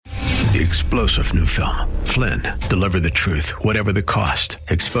The explosive new film, Flynn, deliver the truth, whatever the cost,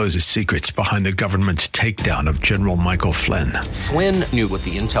 exposes secrets behind the government's takedown of General Michael Flynn. Flynn knew what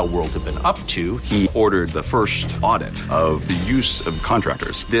the intel world had been up to. He ordered the first audit of the use of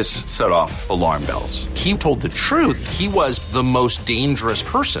contractors. This set off alarm bells. He told the truth. He was the most dangerous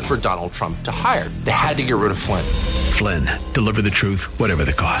person for Donald Trump to hire. They had to get rid of Flynn. Flynn, deliver the truth, whatever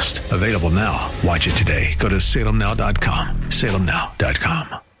the cost. Available now. Watch it today. Go to salemnow.com.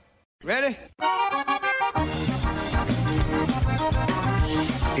 salemnow.com. Ready?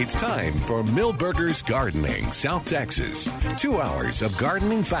 It's time for Milberger's Gardening, South Texas. 2 hours of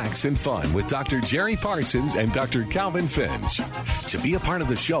gardening facts and fun with Dr. Jerry Parsons and Dr. Calvin Finch. To be a part of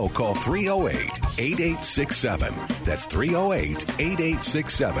the show, call 308-8867. That's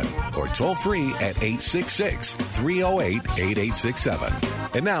 308-8867. Or toll free at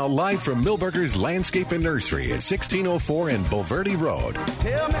 866-308-8867. And now, live from Milberger's Landscape and Nursery at 1604 and Bulverde Road.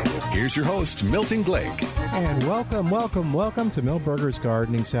 Here's your host, Milton Glueck. And welcome to Milberger's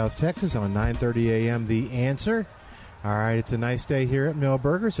Gardening, South Texas on 9:30 a.m. The Answer. All right, it's a nice day here at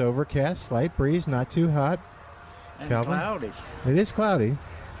Milberger's. Overcast, slight breeze, not too hot. And Calvin? cloudy. It is cloudy.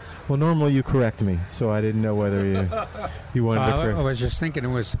 Well, normally you correct me, so I didn't know whether you wanted to correct. I was just thinking it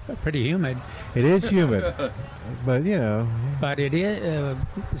was pretty humid. It is humid, but you know. But it is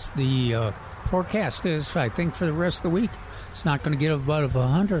the forecast is, I think, for the rest of the week, it's not going to get above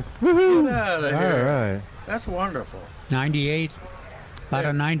 100. Woohoo! Get out of All here. right. That's wonderful. 98. A lot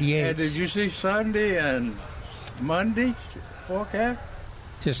of 98. And did you see Sunday and Monday forecast?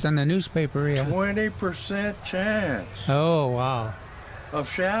 Just in the newspaper, yeah. 20% chance Oh, wow. of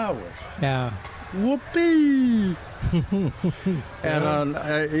showers. Yeah. Whoopee! And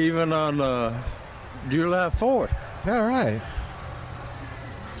even on July 4th, All right.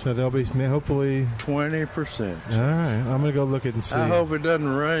 So there'll be hopefully 20%. All right. I'm gonna go look at it and see. I hope it doesn't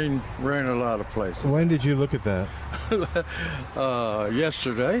rain a lot of places. When did you look at that?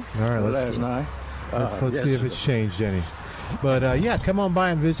 Yesterday. All right. Last night. Let's see if yesterday. it's changed any. But yeah, come on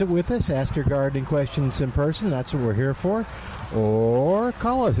by and visit with us. Ask your gardening questions in person. That's what we're here for. Or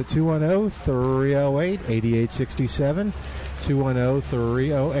call us at 210-308-8867.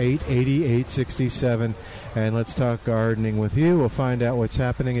 210-308-8867. And let's talk gardening with you. We'll find out what's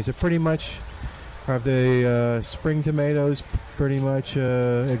happening. Is it pretty much, have the spring tomatoes pretty much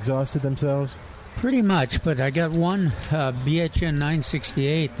exhausted themselves? Pretty much, but I got one BHN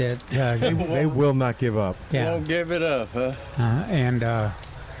 968 that... They will not give up. Yeah. Won't give it up, huh? And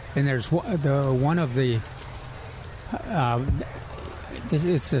there's one of the...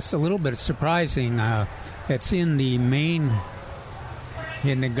 it's just a little bit surprising. It's in the main...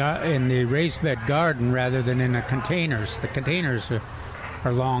 in the raised bed garden rather than in the containers. The containers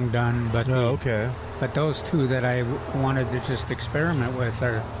are long done, but okay. But those two that I wanted to just experiment with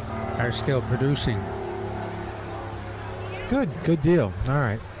are still producing. Good deal. All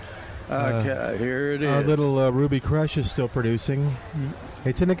right. Okay, here it is. Our little Ruby Crush is still producing.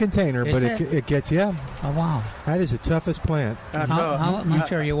 It's in a container, Is but it? it gets, yeah. Oh, wow. That is the toughest plant. How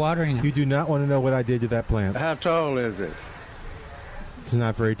much are you watering it? You do not want to know what I did to that plant. How tall is it? It's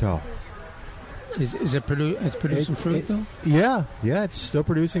not very tall. Is it producing fruit, though? Yeah, it's still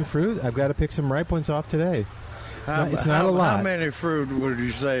producing fruit. I've got to pick some ripe ones off today. It's not a lot. How many fruit would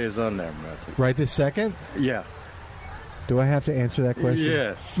you say is on there, Milton? Right this second? Yeah. Do I have to answer that question?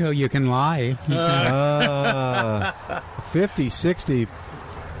 Yes. No, you can lie. 50, 60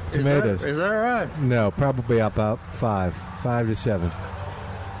 tomatoes. Is that right? No, probably about 5 to 7.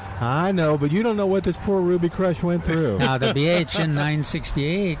 I know, but you don't know what this poor Ruby Crush went through. Now, the BHN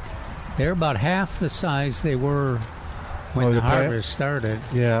 968, they're about half the size they were when the harvest started.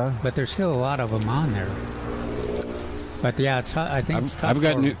 Yeah. But there's still a lot of them on there. But yeah, I think it's tough.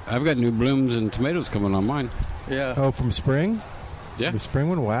 I've got new blooms and tomatoes coming on mine. Yeah. Oh, from spring? Yeah. The spring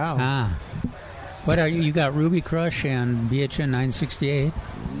one? Wow. What are you got? Ruby Crush and BHN 968.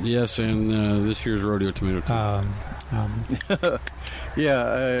 Yes, and this year's rodeo tomato too.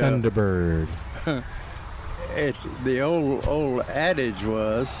 Yeah. Thunderbird. It's the old adage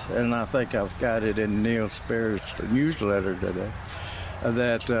was, and I think I've got it in Neil Sperry's newsletter today,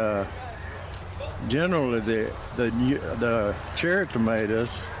 that generally the cherry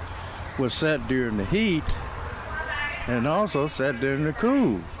tomatoes was set during the heat and also set during the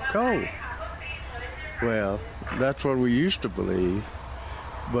cold. Well, that's what we used to believe,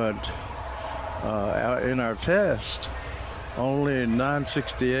 but in our test, only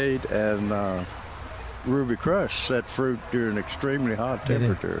 968 and Ruby Crush set fruit during extremely hot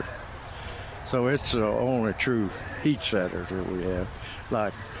temperature. So it's the only true heat setters that we have,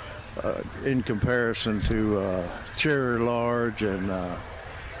 like in comparison to Cherry Large and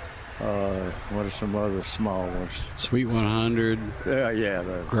What are some other small ones? Sweet 100.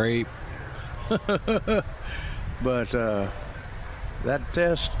 Yeah. Grape. But that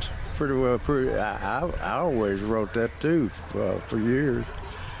test pretty well. I always wrote that too for years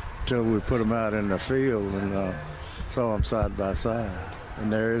until we put them out in the field and saw them side by side,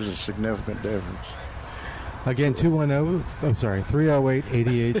 and there is a significant difference. Again,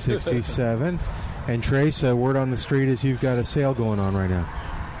 308-8867. And Trace, word on the street is you've got a sale going on right now.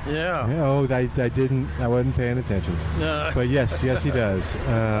 Yeah. Oh, I wasn't paying attention. But yes, he does.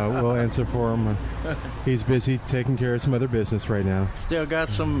 We'll answer for him. He's busy taking care of some other business right now. Still got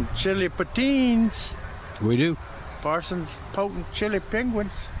some chili patines. We do. Parsons potent chili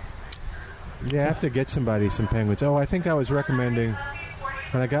penguins. Yeah, I have to get somebody some penguins. Oh, I think I was recommending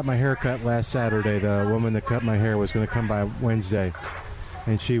when I got my hair cut last Saturday, the woman that cut my hair was going to come by Wednesday.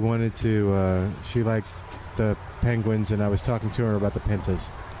 And she wanted to, she liked the penguins, and I was talking to her about the pentas.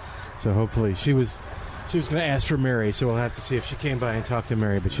 So hopefully she was going to ask for Mary, so we'll have to see if she came by and talked to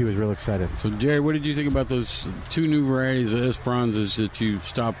Mary, but she was real excited. So, Jerry, what did you think about those 2 new varieties of Esperanzas that you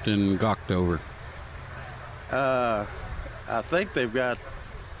stopped and gawked over? I think they've got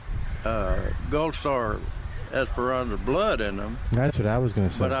Gold Star Esperanza blood in them. That's what I was going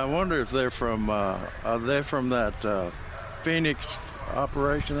to say. But I wonder if they're from, are they from that Phoenix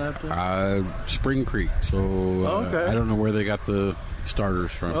operation out there? Spring Creek. So okay. I don't know where they got the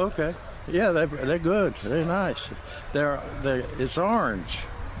starters from. Okay. Yeah, they're good. They're nice. It's orange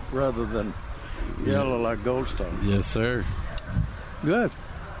rather than yellow like Gold Star. Yes, sir. Good.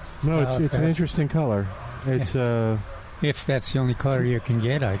 No, it's an interesting color. It's if that's the only color you can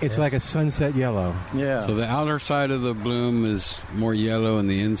get, I guess. It's like a sunset yellow. Yeah. So the outer side of the bloom is more yellow, and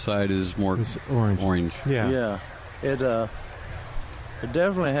the inside is more orange. Yeah. It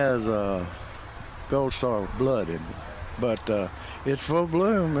definitely has Gold Star blood in it, but it's full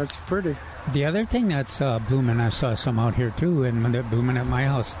bloom. It's pretty. The other thing that's blooming, I saw some out here too, and they're blooming at my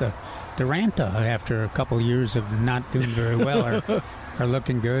house. The Duranta, after a couple of years of not doing very well, are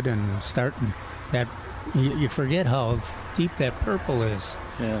looking good and starting. That you forget how deep that purple is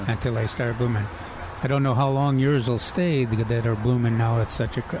until they start blooming. I don't know how long yours will stay that are blooming now. It's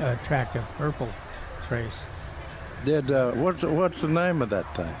such a attractive purple, Trace. What's the name of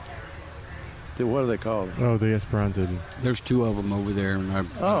that thing? What do they call it? Oh, the Esperanza. There's 2 of them over there. And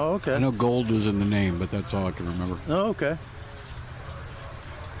okay. I know gold was in the name, but that's all I can remember. Oh, okay.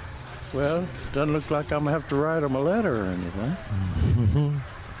 Well, doesn't look like I'm going to have to write them a letter or anything.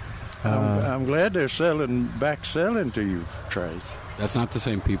 I'm glad they're selling to you, Trace. That's not the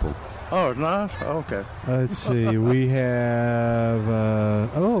same people. Oh, it's not? Okay. Let's see. We have,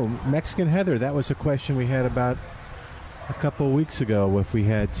 Mexican Heather. That was a question we had about a couple of weeks ago, if we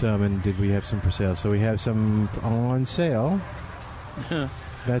had some, and did we have some for sale. So we have some on sale.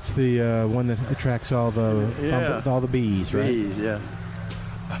 That's the one that attracts all the bees, right? Bees, yeah.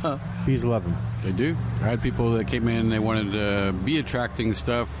 Bees love them. They do. I had people that came in, they wanted bee attracting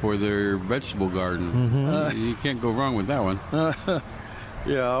stuff for their vegetable garden. You can't go wrong with that one.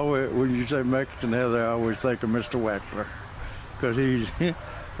 Yeah, when you say Mexican Heather, I always think of Mr. Wexler, because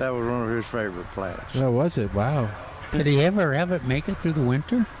that was one of his favorite plants. Oh, was it? Wow. Did he ever have it make it through the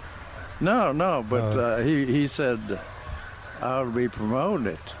winter? No, but he said, I ought to be promoting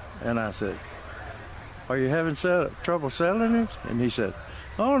it. And I said, are you having trouble selling it? And he said,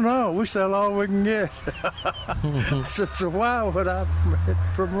 oh, no, we sell all we can get. I said, so why would I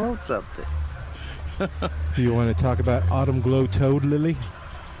promote something? You want to talk about Autumn Glow Toad Lily?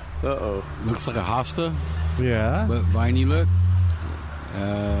 Uh-oh. Looks like a hosta. Yeah. But viney look.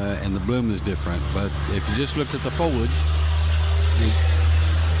 And the bloom is different. But if you just looked at the foliage,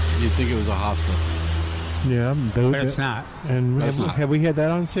 you'd think it was a hosta. Yeah. But it's not. And have we had that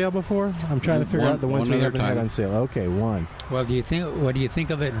on sale before? I'm trying to figure out the ones we haven't had on sale. Okay, one. Well, what do you think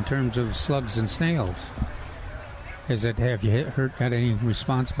of it in terms of slugs and snails? Have you got any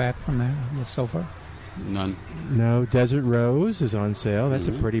response back from that so far? None. No. Desert Rose is on sale. That's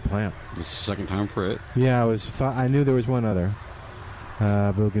a pretty plant. It's the second time for it. Yeah, I knew there was one other.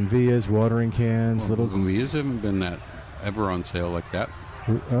 Bougainvilleas, watering cans, Bougainvilleas haven't been ever on sale like that.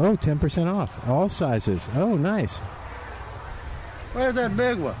 Oh, 10% off. All sizes. Oh, nice. Where's that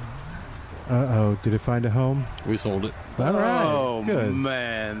big one? Uh-oh. Did it find a home? We sold it. All right. Oh, good.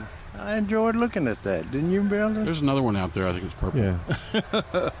 Man. I enjoyed looking at that. Didn't you, Bill? There's another one out there. I think it's purple. Yeah.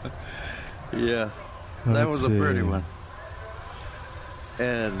 Yeah. That was a pretty one.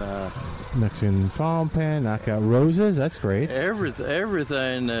 And Mexican fountain pen, knockout roses. That's great.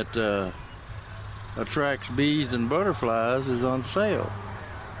 Everything that attracts bees and butterflies is on sale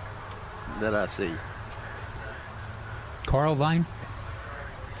that I see. Coral vine?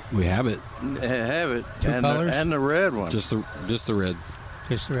 We have it. Have it. Two colors? And the red one. Just the red.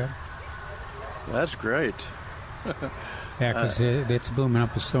 Just the red. That's great. Yeah, because it's booming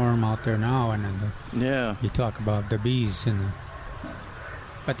up a storm out there now, and yeah, you talk about the bees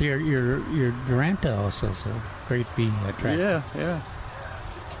but your Duranta also is a great bee attractor. Yeah.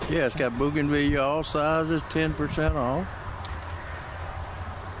 It's got bougainvillea all sizes, 10% off,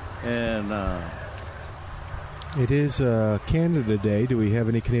 and it is Canada Day. Do we have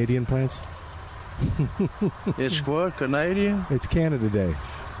any Canadian plants? It's what, Canadian? It's Canada Day.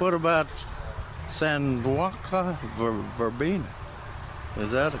 What about Sanduaca verbena? Is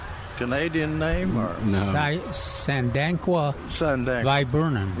that a Canadian name or no? Sandanqua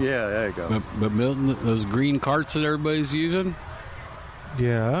viburnum. Yeah, there you go. But Milton, those green carts that everybody's using.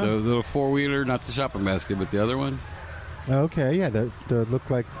 Yeah. The little 4-wheeler, not the shopping basket, but the other one. Okay, yeah, they look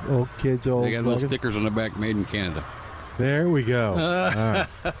like old kids. They got little stickers on the back, made in Canada. There we go. All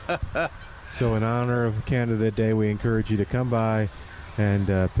right. So in honor of Canada Day, we encourage you to come by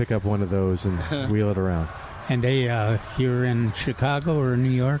and pick up one of those and wheel it around. And they, if you're in Chicago or New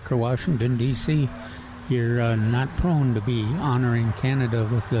York or Washington, D.C., you're not prone to be honoring Canada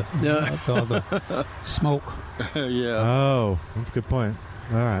with all the smoke. Yeah. Oh, that's a good point.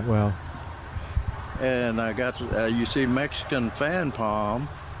 All right, well. And I got you see Mexican fan palm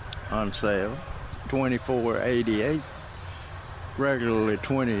on sale, $24.88, regularly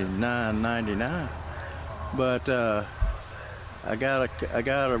 $29.99. But I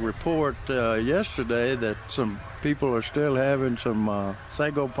got a report yesterday that some people are still having some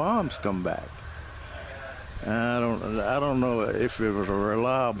sago palms come back. And I don't know if it was a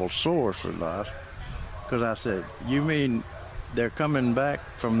reliable source or not, because I said, you mean they're coming back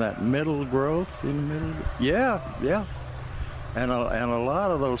from that middle growth in the middle? Yeah. And a lot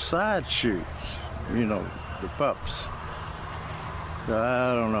of those side shoots, the pups. So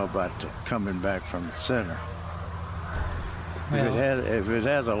I don't know about coming back from the center. Well, if it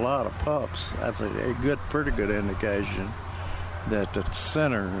has a lot of pups, that's a pretty good indication that the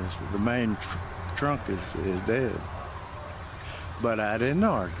center, the main trunk is dead. But I didn't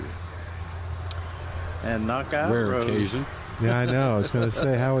argue. And knockout rare occasion. Yeah, I know. I was going to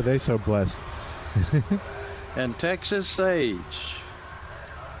say, how are they so blessed? And Texas sage,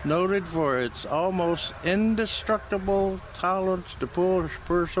 noted for its almost indestructible tolerance to poor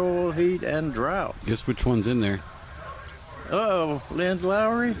soil, heat, and drought. Guess which one's in there? Uh-oh, Lynn's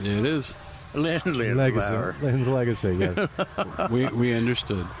Lowry? Yeah, it is. Lynn's Lowry. Lynn's Legacy, yeah. we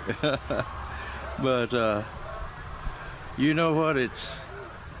understood. But you know what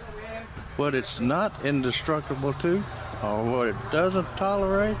it's not indestructible to, or what it doesn't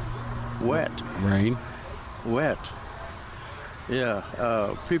tolerate? Wet. Rain. Wet.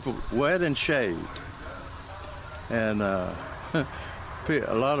 Yeah, people, wet and shade. And a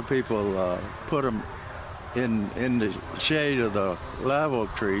lot of people put them in the shade of the live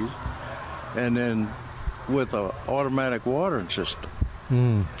oak trees, and then with an automatic watering system.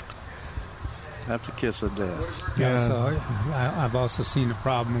 That's a kiss of death. Yeah. So I've also seen a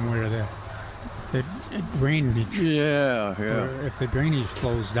problem where the drainage. Yeah. If the drainage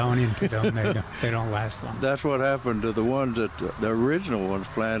flows down into them, they don't last long. That's what happened to the ones the original ones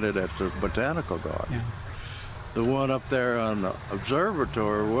planted at the Botanical Garden. Yeah. The one up there on the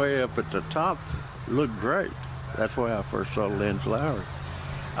observatory, way up at the top, looked great. That's why I first saw Lynn's Lowry.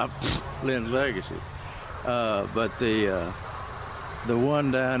 Lynn's Legacy. But the one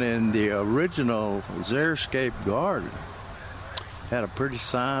down in the original Xeriscape Garden had a pretty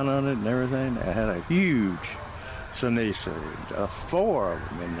sign on it and everything. It had a huge Sinisa, 4 of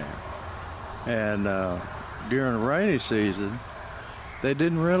them in there. And during the rainy season, they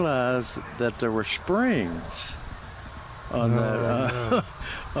didn't realize that there were springs on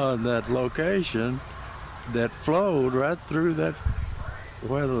on that location that flowed right through that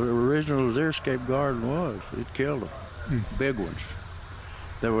where the original Xeriscape Garden was. It killed them. Big ones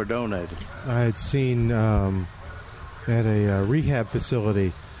that were donated. I had seen at a rehab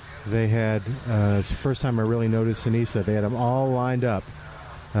facility, they had, it's the first time I really noticed Sinisa, they had them all lined up.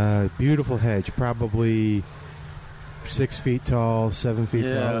 Beautiful hedge, probably 6 feet tall, 7 feet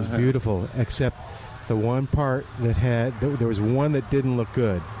tall. It was beautiful, except the one part that had, there was one that didn't look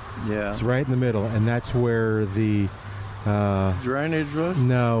good. Yeah. It's right in the middle, and that's where the drainage was?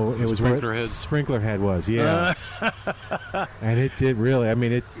 No, it was where the sprinkler head was, yeah. And it did really, I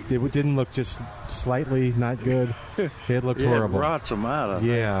mean, it didn't look just slightly not good. It looked horrible. It brought some out,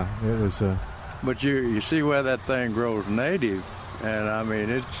 Yeah, it was. But you see where that thing grows native, and I mean,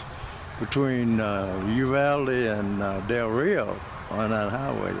 it's between Uvalde and Del Rio on that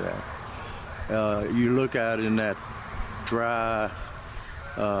highway there. You look out in that dry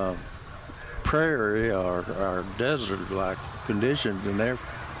prairie or desert-like conditions, and they're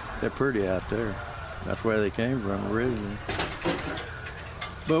pretty out there. That's where they came from originally.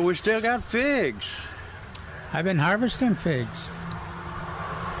 But we still got figs. I've been harvesting figs.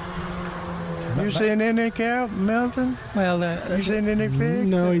 You seen any, Milton? Well, you seen any figs?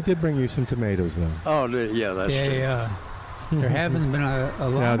 No, he did bring you some tomatoes, though. Oh, yeah, that's true. Yeah. There haven't been a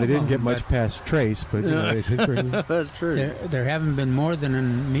lot. Now, they didn't of get them, much past Trace, but they did bring you. That's true. There haven't been more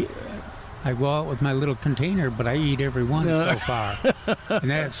than I go out with my little container, but I eat every one so far. And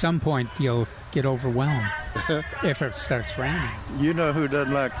then at some point, you'll get overwhelmed if it starts raining. You know who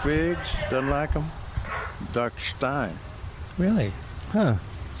doesn't like figs? Doesn't like them? Dr. Stein. Really? Huh.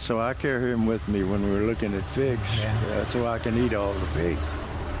 So I carry him with me when we're looking at figs, so I can eat all the figs.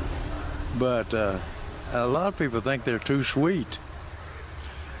 But a lot of people think they're too sweet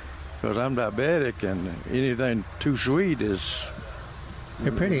because I'm diabetic, and anything too sweet is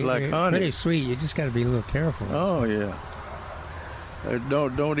they're pretty like honey. Pretty sweet. You just got to be a little careful. Oh yeah.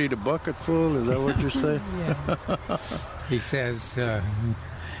 Don't eat a bucket full. Is that what you say? Yeah. He says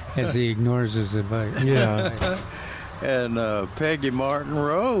as he ignores his advice. Yeah. And Peggy Martin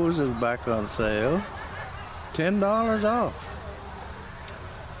Rose is back on sale, $10 off.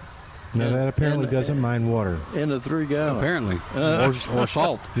 Now that apparently doesn't mind water. In a 3-gallon. Apparently, or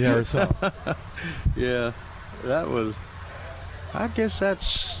salt. Yeah, or salt. Yeah, that was. I guess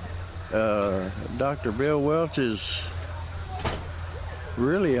that's Dr. Bill Welch's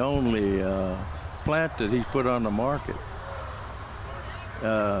really only plant that he's put on the market.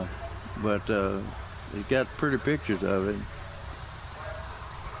 But he's got pretty pictures of it,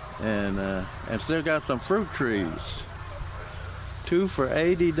 and still got some fruit trees. 2 for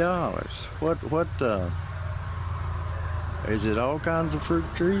 $80. What? Is it all kinds of fruit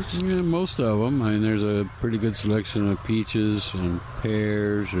trees? Yeah, most of them. I mean, there's a pretty good selection of peaches and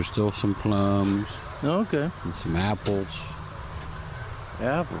pears. There's still some plums. Okay. And some apples.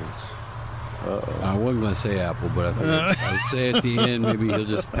 Apples. I wasn't going to say apple, but I figured I'd say at the end, maybe he'll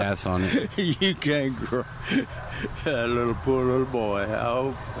just pass on it. You can't grow that poor little boy.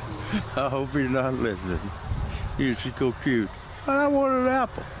 I hope he's not listening. He's so cute. I want an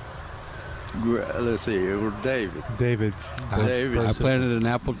apple. Let's see, it was David. David. I planted an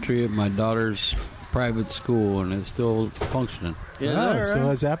apple tree at my daughter's private school, and it's still functioning. Yeah, it still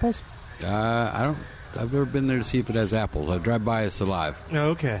has apples? I've never been there to see if it has apples. I drive by, it's alive.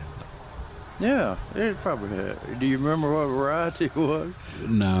 Okay. Yeah, it probably had. Do you remember what variety it was?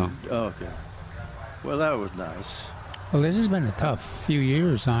 No. Okay. Well, that was nice. Well, this has been a tough few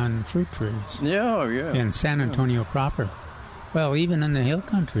years on fruit trees. Yeah. In San Antonio proper. Well, even in the hill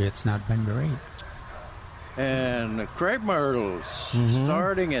country, it's not been great. And the crepe myrtles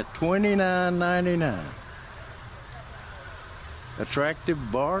starting at $29.99.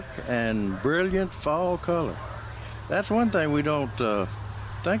 Attractive bark and brilliant fall color. That's one thing we don't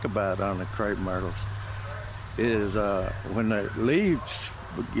think about on the crepe myrtles is when the leaves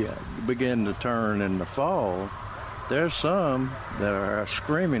begin to turn in the fall, there's some that are a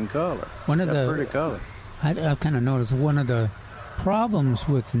screaming color. Pretty color. I kind of noticed one of the problems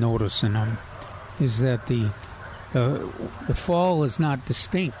with noticing them is that the fall is not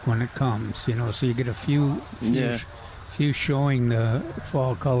distinct when it comes, so you get a few showing the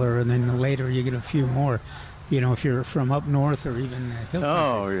fall color, and then later you get a few more. If you're from up north or even the hill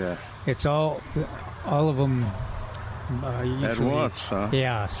country, yeah. It's all of them usually, at once, huh?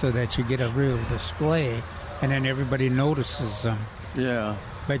 Yeah, so that you get a real display, and then everybody notices them. Yeah.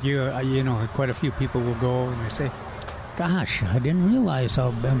 But quite a few people will go and they say, "Gosh, I didn't realize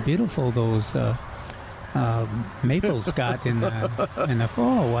how beautiful those maples got in the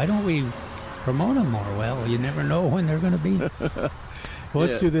fall. Why don't we promote them more?" Well, you never know when they're going to be. Well,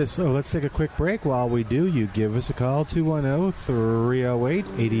 let's do this. Let's take a quick break. While we do, you give us a call,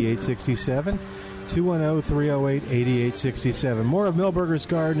 210-308-8867. 210-308-8867. More of Milberger's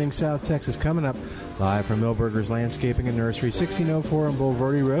Gardening South Texas coming up live from Milberger's Landscaping and Nursery, 1604 on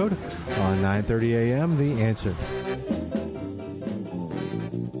Boulevardy Road on 9:30 a.m. The Answer.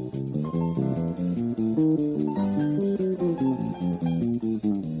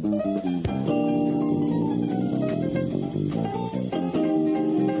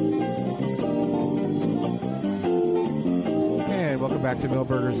 Back to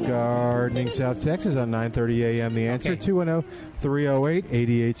Milberger's Gardening South Texas on 9:30 a.m. The Answer.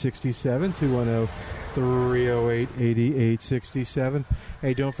 210-308-8867. 210-308-8867.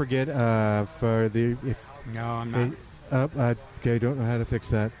 Hey, don't forget for the no, I'm not. Okay, don't know how to fix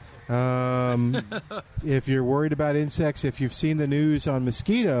that. If you're worried about insects, if you've seen the news on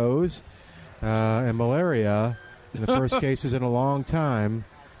mosquitoes and malaria, And the first cases in a long time.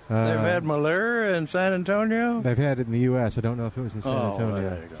 They've had malaria in San Antonio? They've had it in the U.S. I don't know if it was in San Antonio.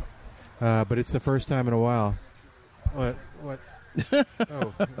 There you go. But it's the first time in a while. What?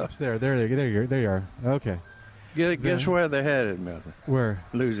 Oh, it's there. There you are. Okay. Guess where they had it, Milton? Where?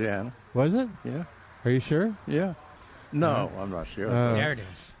 Louisiana. Was it? Yeah. Are you sure? Yeah. No, I'm not sure. There it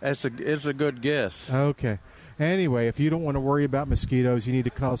is. It's a good guess. Okay. Anyway, if you don't want to worry about mosquitoes, you need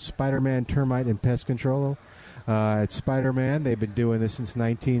to call Spider-Man Termite and Pest Control. At Spider-Man, they've been doing this since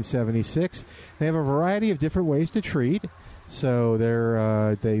 1976. They have a variety of different ways to treat. So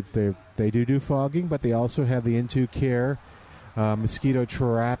they do fogging, but they also have the Into Care mosquito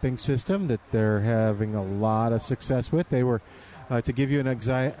trapping system that they're having a lot of success with. They were, to give you an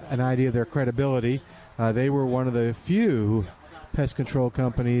idea of their credibility, they were one of the few pest control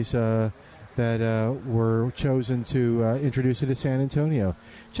companies that were chosen to introduce it to San Antonio.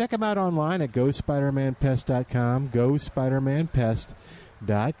 Check them out online at GoSpidermanPest.com,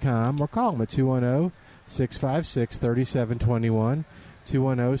 GoSpidermanPest.com, or call them at 210-656-3721,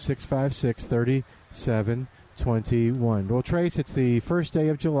 210-656-3721. Well, Trace, it's the first day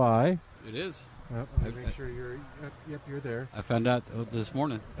of July. It is. Make sure you're there. I found out this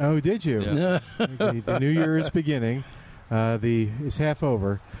morning. Oh, did you? Yeah. The new year is beginning. It's half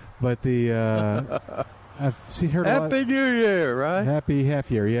over. But I've heard a lot. Happy New Year, right? Happy half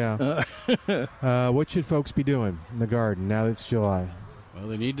year, yeah. What should folks be doing in the garden now that it's July? Well,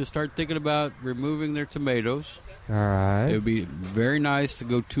 they need to start thinking about removing their tomatoes. All right. It would be very nice to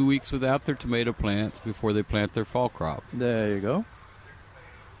go 2 weeks without their tomato plants before they plant their fall crop. There you go.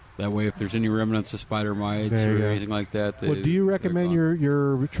 That way, if there's any remnants of spider mites or anything like that. Well, do you recommend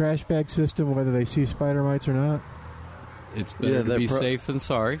your trash bag system, whether they see spider mites or not? It's better to be safe than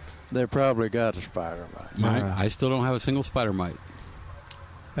sorry. They probably got a spider mite. I still don't have a single spider mite.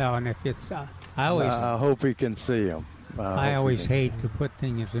 Well, and if it's, I hope he can see them. I always hate to put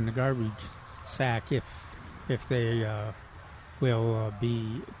things in the garbage sack if they will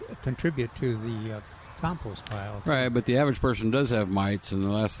contribute to the compost pile. Right, but the average person does have mites, and the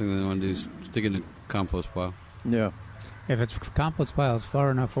last thing they want to do is stick it in the compost pile. Yeah. If it's compost pile is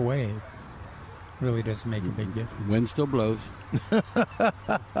far enough away, it really doesn't make a big difference. Wind still blows.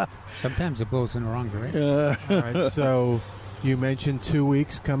 Sometimes it blows in the wrong direction. All right, so you mentioned 2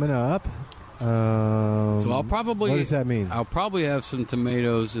 weeks coming up. So I'll probably... What does that mean? I'll probably have some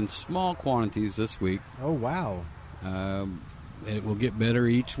tomatoes in small quantities this week. Oh, wow. It will get better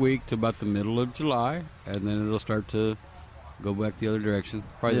each week to about the middle of July, and then it'll start to go back the other direction.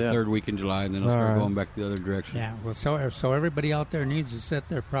 Probably the third week in July, and then it'll start going back the other direction. Yeah, well, so everybody out there needs to set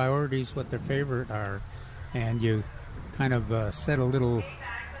their priorities, what their favorite are, and you kind of set a little,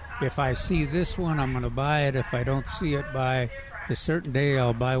 if I see this one, I'm going to buy it. If I don't see it by a certain day,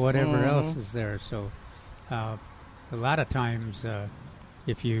 I'll buy whatever else is there. So a lot of times,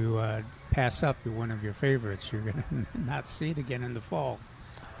 if you pass up one of your favorites, you're going to not see it again in the fall.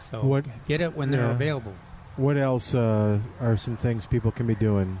 So get it when they're available. What else are some things people can be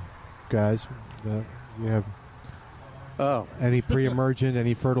doing, guys? You have any pre-emergent,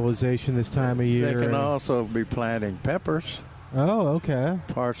 any fertilization this time of year? They can also be planting peppers. Oh, okay.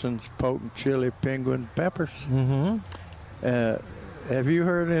 Parsons potent chili penguin peppers. Mm-hmm. Have you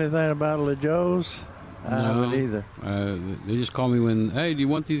heard anything about La Joe's? I haven't either. They just call me when, hey, do you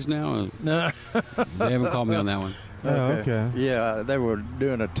want these now? No. They haven't called me on that one. Okay. Yeah, they were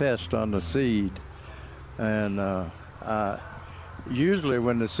doing a test on the seed. And usually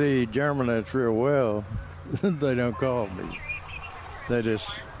when the seed germinates real well, they don't call me. They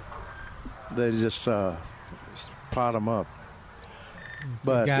just pot them up.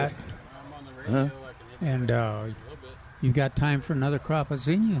 But you got time for another crop of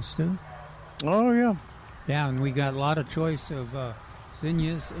zinnias too. Oh yeah, yeah, and we got a lot of choice of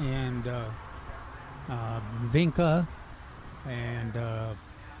zinnias and vinca and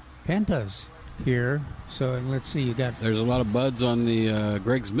pentas here. So let's see, you got. There's a lot of buds on the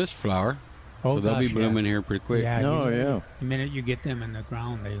Greg's Mist flower, so they'll be blooming here pretty quick. Yeah, the minute you get them in the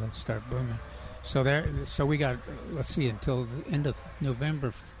ground, they'll start blooming. So we got, let's see, until the end of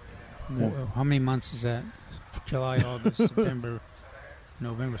November. How many months is that? July, August, September,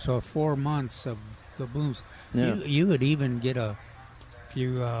 November. So 4 months of the blooms. Yeah. You would even get if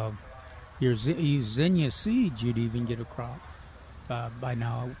you use zinnia seeds, you'd even get a crop by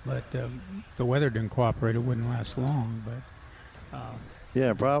now. But the weather didn't cooperate. It wouldn't last long. But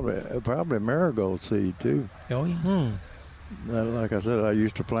yeah, probably marigold seed too. Oh yeah. Like I said, I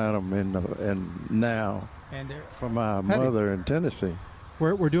used to plant them in now for my mother in Tennessee.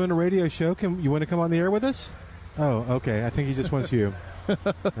 We're doing a radio show. You want to come on the air with us? Oh, okay. I think he just wants you. All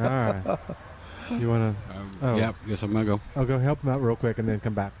right. You want to? Yeah, guess I'm going to go. I'll go help him out real quick and then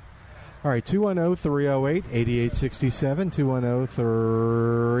come back. All right,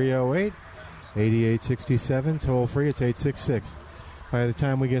 210-308-8867, 210-308-8867, toll free, it's 866. By the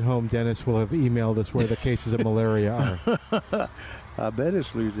time we get home, Dennis will have emailed us where the cases of malaria are. I bet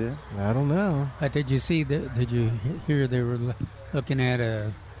it's Louisiana. I don't know. Did you see, did you hear they were looking at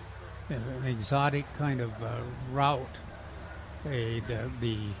an exotic kind of route?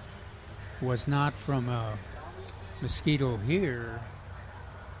 The was not from a mosquito here.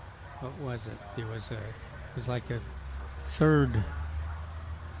 What was it? It was like a third.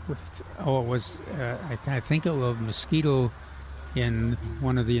 Oh, it was. I think it was a mosquito in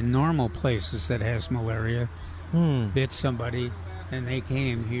one of the normal places that has malaria. Bit somebody, and they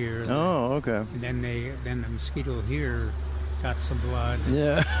came here. Oh, okay. And then the mosquito here got some blood.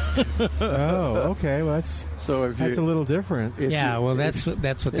 Yeah. Oh, okay. Well, that's a little different.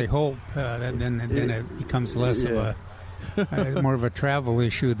 That's what they hope. Then it becomes less of a more of a travel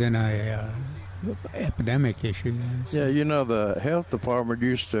issue than a epidemic issue. Yeah, the health department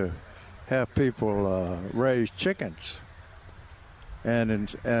used to have people raise chickens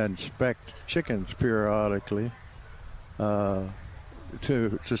and inspect chickens periodically to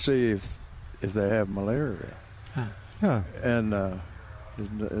see if they have malaria. Huh. And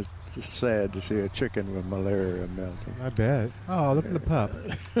it's just sad to see a chicken with malaria, Milton. I bet. Oh, look at the pup.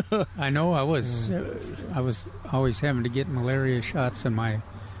 I know. I was always having to get malaria shots in my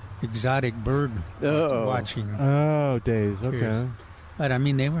exotic bird watching. Oh, days. Okay. But I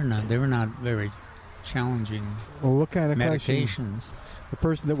mean, they were not very challenging. Well, what kind of meditations? The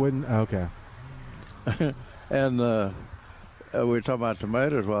person that wouldn't. Okay. And we were talking about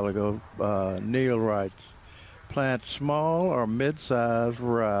tomatoes a while ago. Neil writes, plant small or mid-sized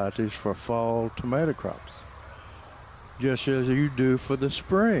varieties for fall tomato crops, just as you do for the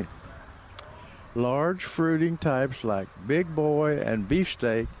spring. Large fruiting types like Big Boy and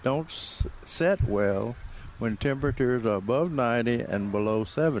Beefsteak don't set well when temperatures are above 90 and below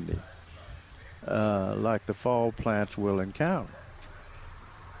 70, like the fall plants will encounter.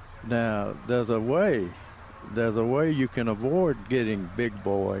 Now, there's a way you can avoid getting Big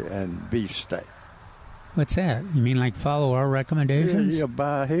Boy and Beefsteak. What's that? You mean like follow our recommendations? Yeah,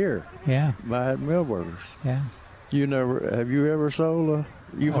 buy here. Yeah. Buy at Millburgers. Yeah. Have you ever sold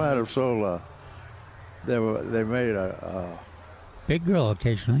you might have sold they made a Big Girl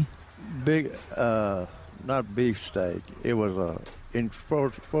occasionally. Big, not beefsteak. It was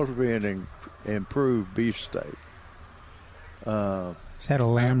supposed to be an improved beefsteak. Is that a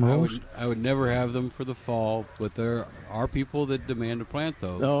lamb roast? I would never have them for the fall, but there are people that demand to plant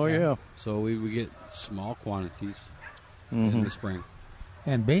those. Oh, yeah. So we get small quantities in the spring.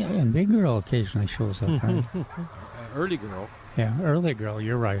 And Big Girl occasionally shows up, right? Early Girl. Yeah, Early Girl,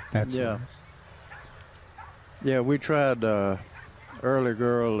 you're right. That's Yeah, we tried Early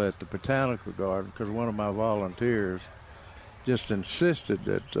Girl at the Botanical Garden because one of my volunteers just insisted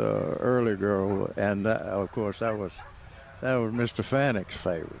that Early Girl, and of course that was Mr. Fannick's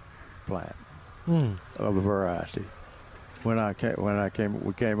favorite plant of a variety. When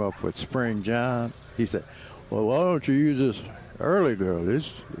we came up with Spring John, he said, "Well, why don't you use this Early Girl?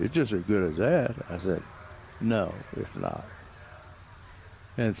 It's just as good as that." I said, "No, it's not."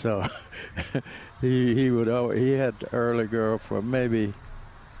 And so he had Early Girl for maybe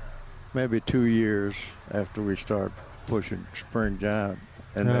 2 years after we started pushing Spring John.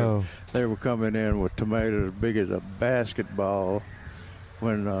 And they were coming in with tomatoes as big as a basketball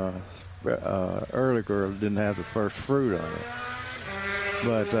when Early Girl didn't have the first fruit on it.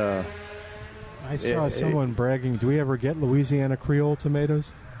 But I saw someone bragging. Do we ever get Louisiana Creole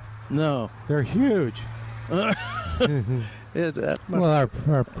tomatoes? No. They're huge. Well, our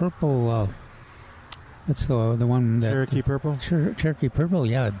purple, that's the one that... Cherokee Purple? Cherokee Purple,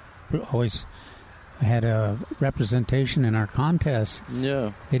 yeah. Always had a representation in our contest.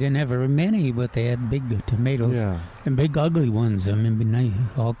 Yeah. They didn't have very many, but they had big tomatoes. Yeah. And big ugly ones. I mean,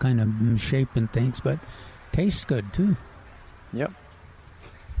 all kind of shape and things, but tastes good, too. Yep.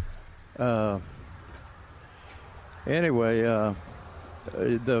 Anyway,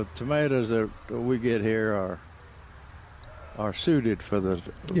 the tomatoes that we get here are suited for the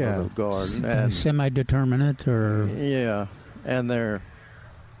garden, and semi-determinate, or and they're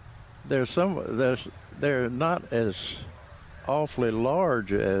not as awfully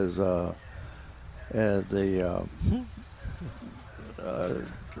large as the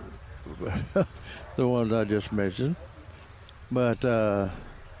the ones I just mentioned, but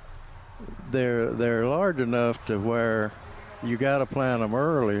they're large enough to where you got to plant them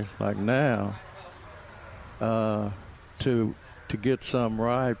early, like now, to get some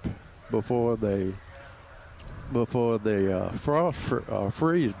ripe before the frost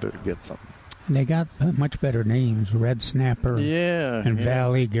freeze gets them. They got much better names: Red Snapper, and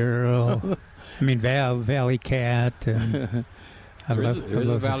Valley Girl. I mean, Valley Cat. And there's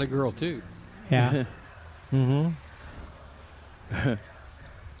a Valley Girl too. Yeah.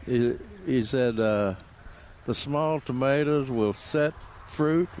 He said the small tomatoes will set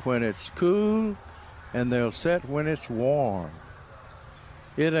fruit when it's cool, and they'll set when it's warm.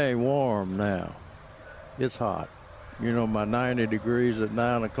 It ain't warm now. It's hot. You know, my 90 degrees at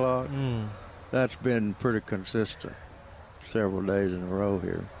 9 o'clock, that's been pretty consistent several days in a row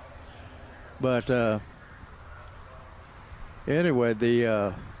here. But anyway,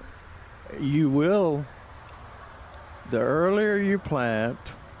 the earlier you plant,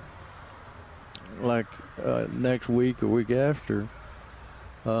 like next week or week after,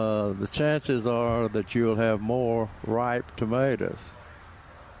 the chances are that you'll have more ripe tomatoes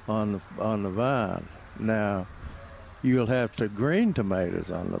on the vine. Now, you'll have to green tomatoes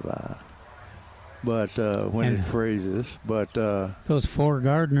on the vine, but when it freezes. But those 4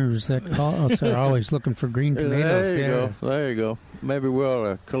 gardeners that call us are always looking for green tomatoes. There you go. Maybe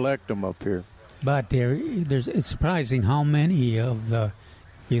we'll collect them up here. But it's surprising how many of the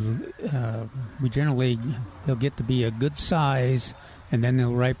we generally they'll get to be a good size, and then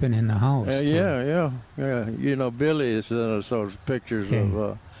they'll ripen in the house. Yeah. You know, Billy has sent us those pictures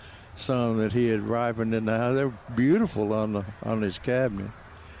of some that he had ripened in the house. They're beautiful on his cabinet,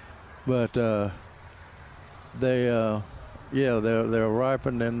 but they're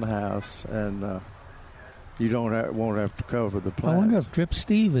ripened in the house, and you won't have to cover the plants. I wonder if Drip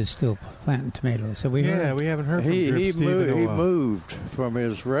Steve is still planting tomatoes. Have we heard? We haven't heard from Drip Steve in a while. He moved from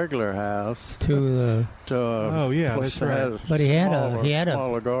his regular house to that's right. But he had a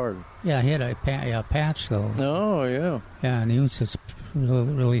smaller garden. Yeah, he had a patch though. Oh yeah. Yeah, and he was just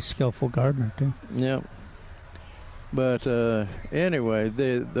really skillful gardener too. Yeah. But anyway,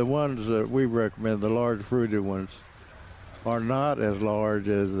 the ones that we recommend, the large fruited ones, are not as large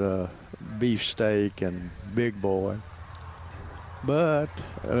as beefsteak and big boy. But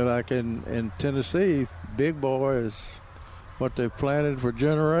like in Tennessee, big boy is what they've planted for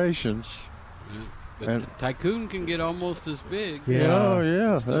generations. But and Tycoon can get almost as big. Yeah, oh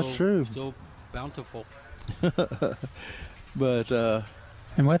yeah, that's true. Still bountiful. But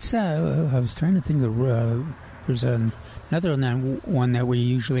and what's that? I was trying to think. There's another one that we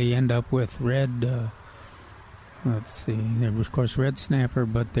usually end up with. Red. Let's see. There was, of course, Red Snapper,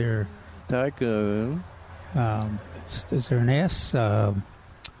 but they're Tycoon. Is there an S? Milton,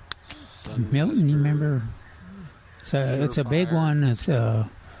 you remember? It's a big one. It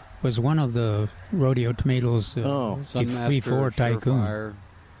was one of the rodeo tomatoes before Tycoon.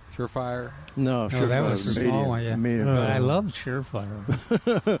 Surefire? No, Surefire. That was a small one, yeah. But I loved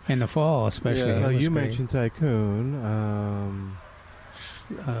Surefire. In the fall, especially. Yeah. Well, you mentioned Tycoon.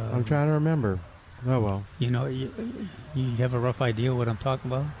 I'm trying to remember. Oh, well. You know, you have a rough idea what I'm talking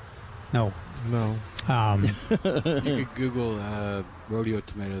about? No. You could Google rodeo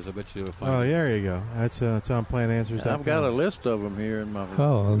tomatoes. I bet you'll find it. There you go. It's on plantanswers.com. I've got a list of them here in my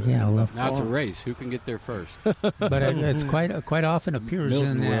yeah. Now it's a race. Who can get there first? But it's quite often appears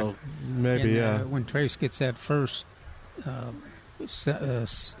Milton in that. Will. Maybe, when Trace gets that first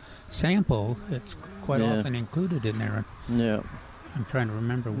sample, it's quite often included in there. Yeah. I'm trying to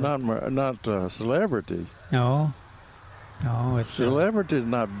remember. Not celebrity. No, it's celebrity is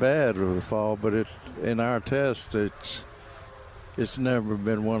not bad for the fall, but in our test, it's never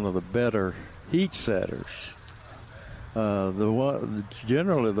been one of the better heat setters.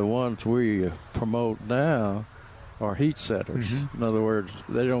 Generally the ones we promote now are heat setters. Mm-hmm. In other words,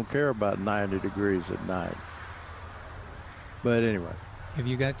 they don't care about 90 degrees at night. But anyway, have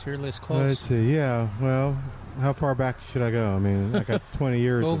you got your list close? Let's see. Yeah. Well, how far back should I go? I mean, I got 20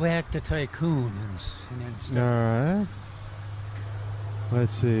 years. Go back to Tycoon. All right.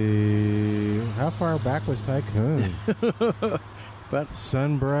 Let's see. How far back was Tycoon? But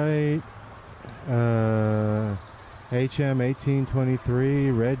Sunbright, HM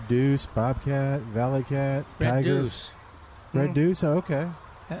 1823, Red Deuce, Bobcat, Valley Cat, Tigers. Red Deuce. Oh, okay.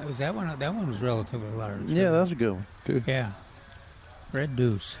 Was that one? That one was relatively large. Yeah, that's a good one too. Yeah. Red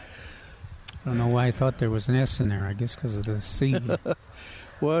Deuce. I don't know why I thought there was an S in there. I guess because of the C.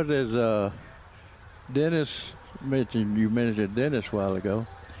 What is Dennis mentioned? You mentioned Dennis a while ago.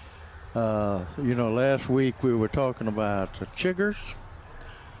 Last week we were talking about chiggers.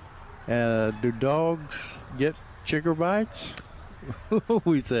 Do dogs get chigger bites?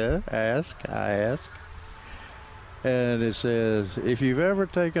 We said, I ask. And it says, if you've ever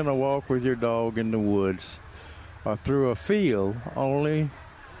taken a walk with your dog in the woods or through a field only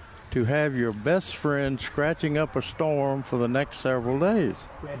to have your best friend scratching up a storm for the next several days.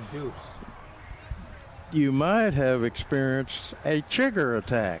 Red deuce. You might have experienced a chigger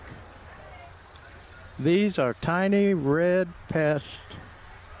attack. These are tiny red pests,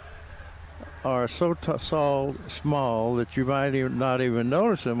 are so small that you might not even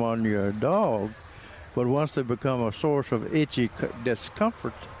notice them on your dog, but once they become a source of itchy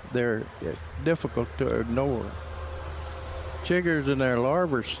discomfort, they're difficult to ignore. Chiggers in their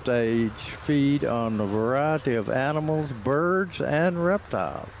larval stage feed on a variety of animals, birds, and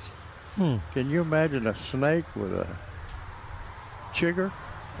reptiles. Can you imagine a snake with a chigger?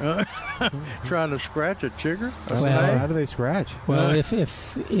 Trying to scratch a chigger? How do they scratch? Well, if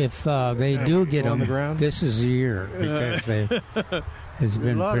they do get them, on the ground? this is the year because has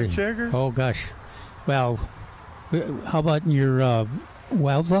been a lot pretty. Of chiggers? Oh gosh. Well, how about in your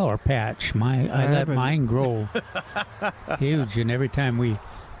wildflower patch? I let mine grow huge, and every time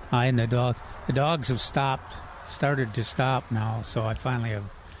I and the dogs have started to stop now. So I finally have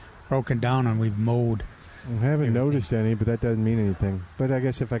broken down and we've mowed. I haven't noticed any, but that doesn't mean anything. But I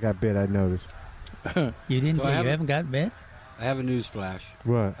guess if I got bit, I'd notice. You didn't? So You haven't got bit? I have a news flash.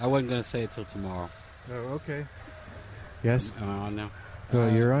 What? I wasn't going to say it till tomorrow. Oh, okay. Yes? Am I on now?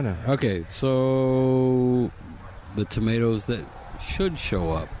 You're on it. Okay, so the tomatoes that should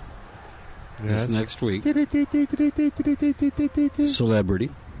show up this next week.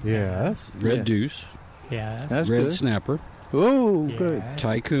 Celebrity. Yes. Red Deuce. Yes. That's Red good. Snapper. Oh, good.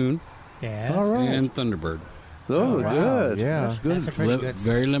 Tycoon. Yes. All right. And Thunderbird. Oh, wow. good. Yeah. That's good. That's a pretty good.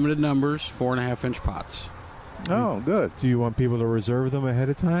 Very limited numbers, 4.5-inch pots. Oh, good. Do you want people to reserve them ahead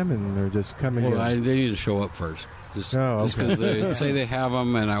of time, and they're just coming in? They need to show up first. Just okay. because they say they have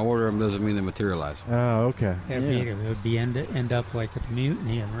them and I order them doesn't mean they materialize. Oh, okay. It would be end up like the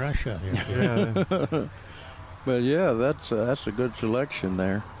mutiny in Russia. Yeah. But yeah, that's a good selection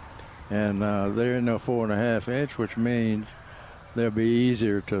there, and they're in a 4.5-inch, which means they'll be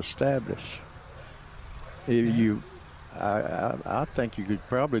easier to establish. I think you could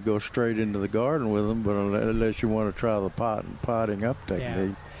probably go straight into the garden with them, but unless you want to try the potting up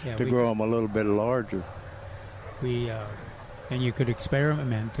technique to grow them a little bit larger. And you could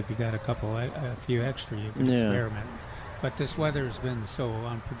experiment if you got a few extra. You could experiment. But this weather has been so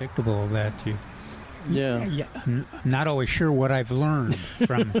unpredictable that I'm not always sure what I've learned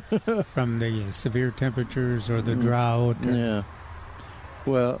from the severe temperatures or the drought. Yeah.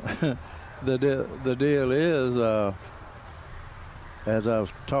 Well, the deal is, as I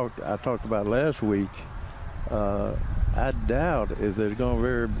talked about last week, I doubt if there's going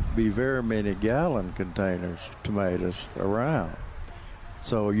to be very many gallon containers tomatoes around.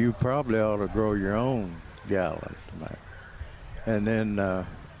 So you probably ought to grow your own gallon tomato, and then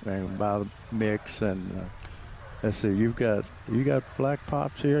buy the mix. And let's see, you got black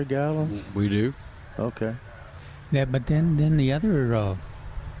pots here, gallons? We do. Okay. Yeah, but then the other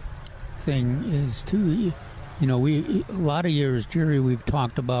thing is too. We a lot of years, Jerry, we've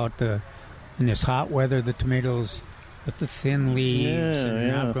talked about in this hot weather, the tomatoes with the thin leaves,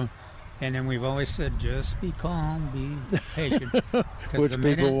 and then we've always said, just be calm, be patient. Which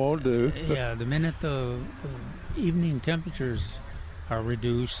people won't do. Yeah, the minute the evening temperatures are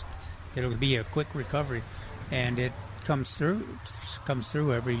reduced, it'll be a quick recovery, and it comes through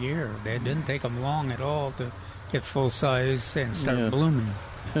every year. It didn't take them long at all to get full size and start blooming.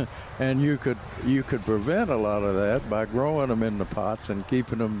 And you could prevent a lot of that by growing them in the pots and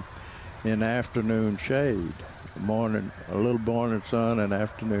keeping them in afternoon shade, a little morning sun and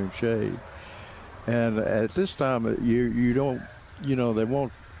afternoon shade. And at this time, you don't, they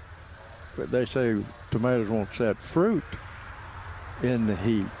won't. They say tomatoes won't set fruit in the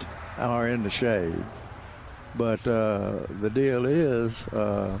heat or in the shade. But the deal is,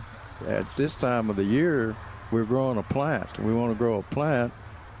 at this time of the year, we're growing a plant. We want to grow a plant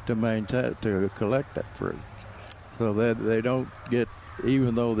to collect that fruit, so that they don't get.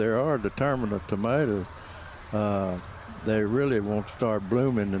 Even though there are determinate tomatoes, they really won't start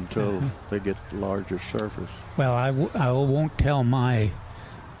blooming until they get larger surface. Well, I won't tell my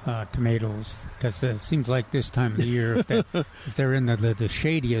tomatoes, because it seems like this time of the year, if they're in the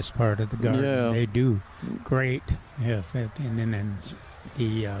shadiest part of the garden, they do great. And then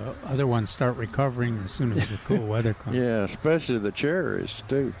the other ones start recovering as soon as the cool weather comes. Yeah, especially the cherries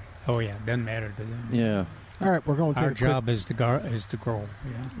too. Oh yeah, doesn't matter to them. Yeah. All right, we're going to take Our job is to grow.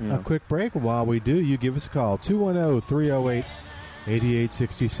 A quick break. While we do, you give us a call, 210-308-8867,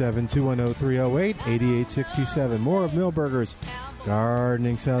 210-308-8867. More of Milberger's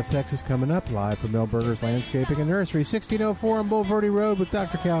Gardening South Texas coming up, live from Milberger's Landscaping and Nursery, 1604 on Boulevardy Road with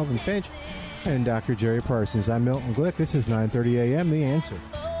Dr. Calvin Finch and Dr. Jerry Parsons. I'm Milton Glueck. This is 9:30 a.m. The Answer.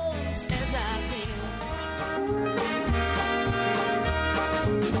 says I've been.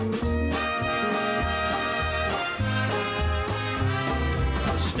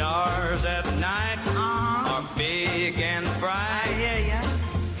 Stars at night are big and bright.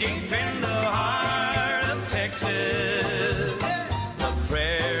 Deep in the heart of Texas, the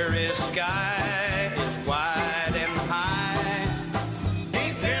prairie sky is wide and high.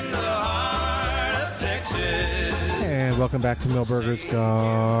 Deep in the heart of Texas. And welcome back to Milberger's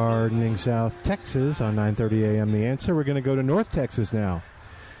Gardening South Texas on 9:30 a.m. The Answer. We're going to go to North Texas now,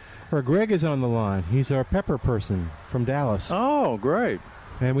 where Greg is on the line. He's our pepper person from Dallas. Oh, great.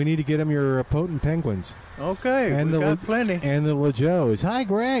 And we need to get him your potent penguins. Okay, and we've got plenty. And the LaJoes. Hi,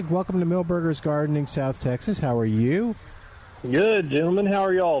 Greg. Welcome to Milberger's Gardening, South Texas. How are you? Good, gentlemen. How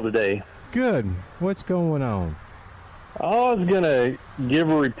are y'all today? Good. What's going on? I was going to give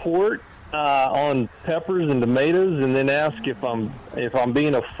a report on peppers and tomatoes, and then ask if I'm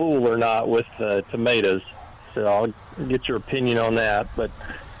being a fool or not with tomatoes. So I'll get your opinion on that. But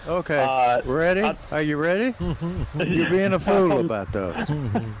okay, ready? Are you ready? You're being a fool about those.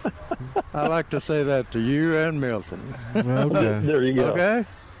 I like to say that to you and Milton. Okay. There you go. Okay?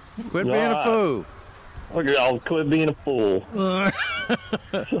 Quit being a fool. Okay, I'll quit being a fool.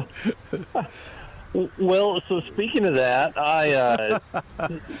 Well, so speaking of that,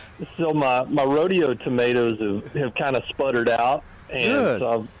 so my rodeo tomatoes have kind of sputtered out, and Good.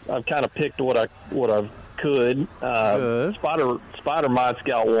 so I've kind of picked what I could. Good. Spider mites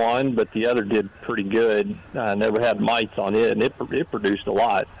got one, but the other did pretty good. I never had mites on it, and it produced a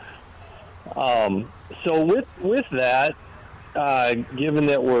lot. So with that, given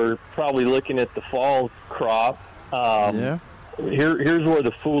that we're probably looking at the fall crop, here's where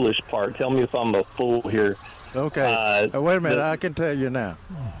the foolish part. Tell me if I'm a fool here. Okay. Wait a minute. I can tell you now.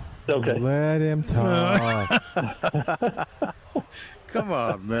 Okay. Let him talk. Come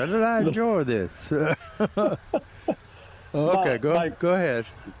on, man. I enjoy this. Okay, go ahead.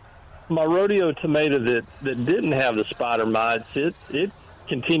 My rodeo tomato that didn't have the spider mites, it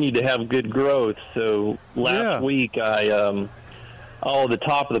continued to have good growth. So last week, the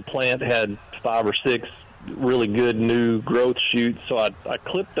top of the plant had 5 or 6 really good new growth shoots. So I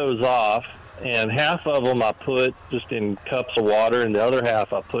clipped those off, and half of them I put just in cups of water, and the other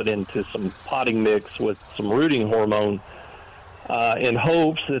half I put into some potting mix with some rooting hormone, in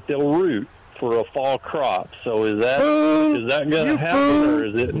hopes that they'll root for a fall crop. So is that going to happen, or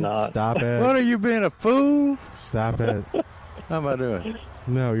is it not? Stop it. What, are you being a fool? Stop it. How am I doing?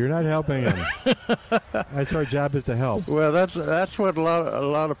 No, you're not helping him. That's our job, is to help. Well, that's what a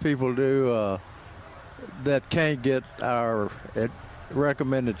lot of people do that can't get our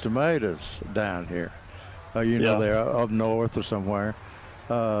recommended tomatoes down here. They're up north or somewhere.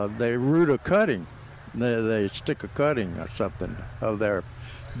 They root a cutting. They stick a cutting or something of their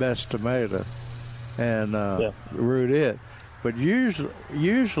best tomato and root it. But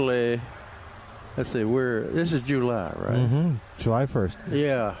usually, let's see, this is July, right? Mm-hmm. July 1st.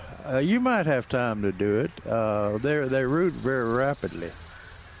 Yeah. You might have time to do it. They root very rapidly.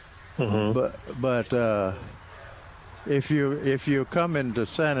 Mm-hmm. But if you come into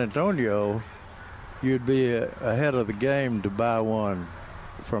San Antonio, you'd be ahead of the game to buy one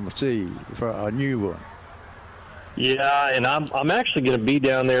from a seed, for a new one. Yeah, and I'm actually going to be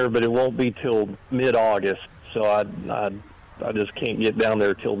down there, but it won't be till mid-August. So I just can't get down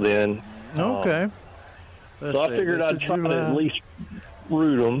there till then. Okay. So I figured I'd try to at least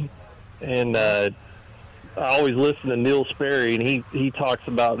root them, and I always listen to Neil Sperry, and he talks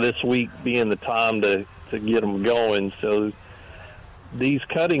about this week being the time to get them going. So these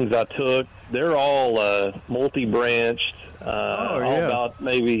cuttings I took, they're all multi-branched, all about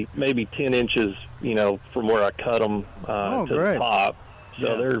maybe 10 inches, from where I cut them to the top.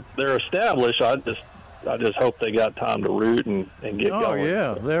 So they're established. I just hope they got time to root and get going. Oh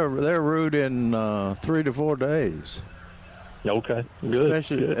yeah, they're root in 3 to 4 days. Okay, good.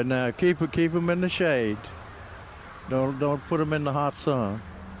 Especially, good. And now keep them in the shade. Don't put them in the hot sun.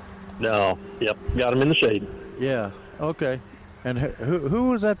 No, yep, got them in the shade. Yeah, okay. And who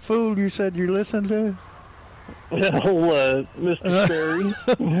was that fool you said you listened to? Mr. Sperry.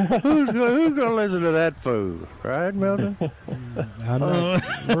 Who's going to listen to that fool? Right, Milton?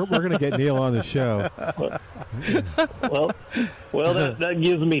 We're going to get Neil on the show. Well, that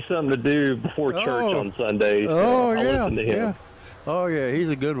gives me something to do before church on Sunday. So I'll listen to him. Yeah. Oh, yeah, he's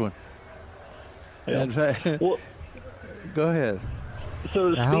a good one. Yeah. In fact, go ahead.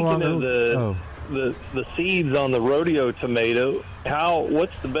 So speaking of the seeds on the rodeo tomato,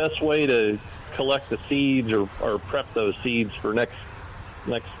 what's the best way to collect the seeds or prep those seeds for next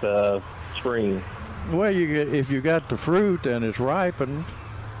spring? Well, if you got the fruit and it's ripened,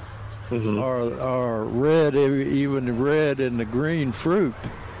 or red, even red in the green fruit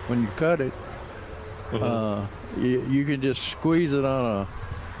when you cut it. You can just squeeze it on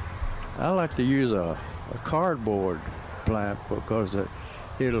I like to use a cardboard plant because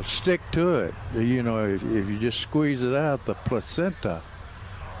it'll stick to it. You know, if you just squeeze it out, the placenta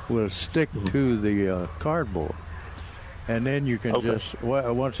will stick to the cardboard. And then you can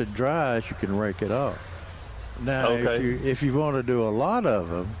once it dries, you can rake it off. Now, if you want to do a lot of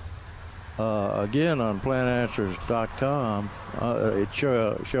them, again on plantanswers.com, it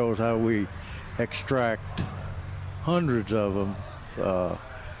shows how we extract hundreds of them.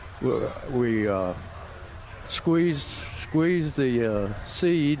 We squeeze the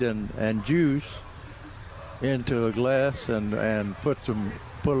seed and juice into a glass and put a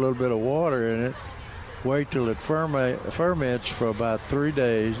little bit of water in it. Wait till it ferments for about 3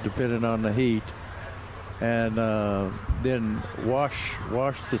 days, depending on the heat, and then wash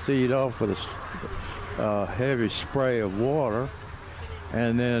the seed off with a heavy spray of water,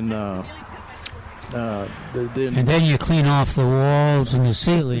 and then and then you clean off the walls and the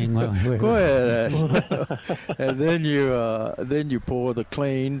ceiling. Go ahead, and then you pour the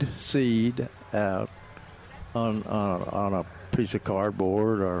cleaned seed out on a piece of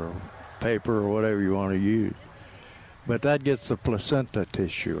cardboard or paper or whatever you want to use. But that gets the placenta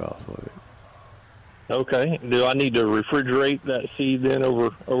tissue off of it. Okay. Do I need to refrigerate that seed then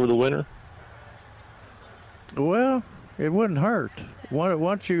over the winter? Well, it wouldn't hurt.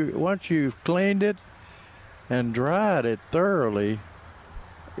 Once you've cleaned it and dried it thoroughly,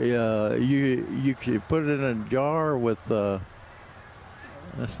 you can put it in a jar with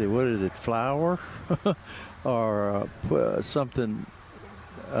let's see, what is it, flour or something,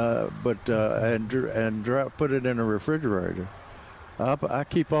 and put it in a refrigerator. I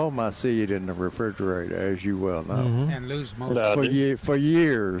keep all my seed in the refrigerator, as you well know, and lose most for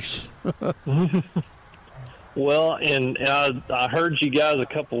years. Well, and I heard you guys a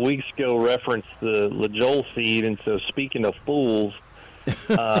couple weeks ago reference the Lajol seed, and so speaking of fools,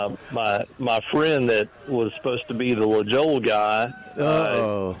 my friend that was supposed to be the Lajol guy,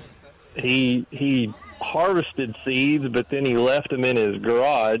 he harvested seeds, but then he left them in his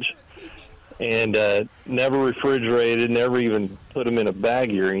garage and never refrigerated, never even put them in a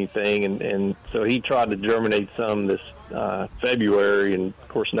baggie or anything, and so he tried to germinate some this February, and of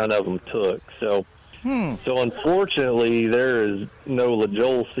course none of them took. So unfortunately, there is no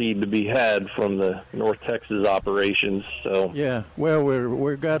Lajol seed to be had from the North Texas operations. So yeah, well,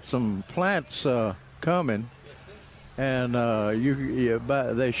 we've got some plants coming, and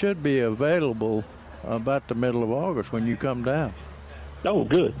they should be available about the middle of August when you come down. Oh,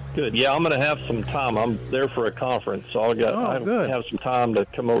 good. Yeah, I'm going to have some time. I'm there for a conference, so I have some time to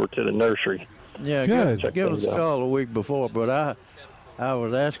come over to the nursery. Yeah, good. Give us a call a week before. But I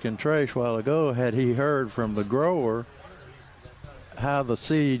was asking Trace a while ago, had he heard from the grower how the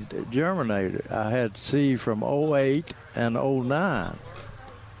seed germinated? I had seed from 08 and 09.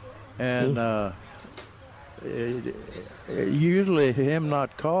 And usually him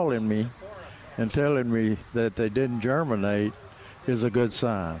not calling me and telling me that they didn't germinate is a good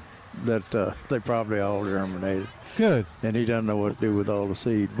sign that they probably all germinated. Good. And he doesn't know what to do with all the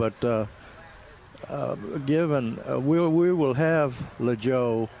seed. But we will have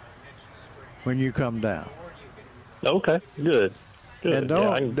Lajol when you come down. Okay, good. And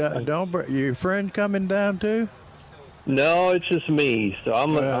don't your friend coming down too? No, it's just me. So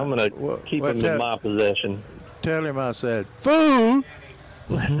I'm gonna keep him in my possession. Tell him I said, fool!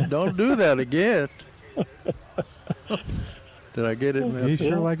 Don't do that again. Did I get it? You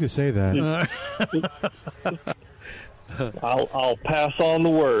sure like to say that. I'll pass on the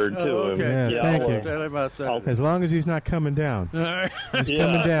word to him. Yeah, thank you. Tell him I said as long as he's not coming down. He's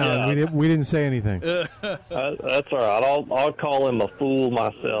coming down. Yeah. We didn't say anything. That's all right. I'll call him a fool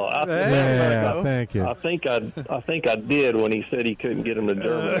myself. Thank you. I think I did when he said he couldn't get him to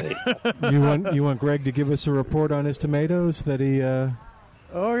germinate. You want Greg to give us a report on his tomatoes that he?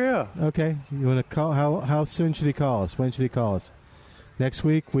 Oh yeah. Okay. You want to call? How soon should he call us? When should he call us? Next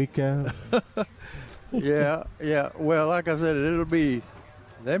week? Yeah. Well, like I said,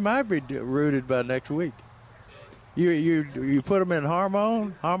 they might be rooted by next week. You put them in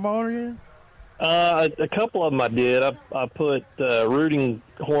hormone again? A couple of them I did. I put rooting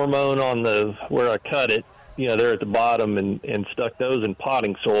hormone on where I cut it. They're at the bottom, and stuck those in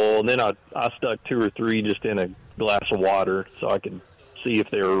potting soil. And then I stuck 2 or 3 just in a glass of water so I could see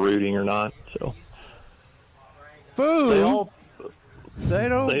if they were rooting or not. So, food. They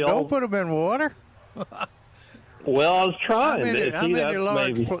don't put them in water. Well, I was trying.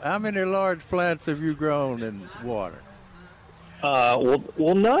 How many large plants have you grown in water?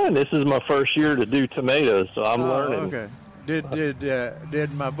 Well, none. This is my first year to do tomatoes, so I'm learning. Okay.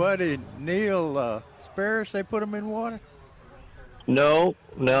 Did my buddy Neil Sparrows, they put them in water? No,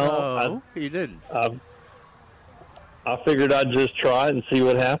 he didn't. I figured I'd just try it and see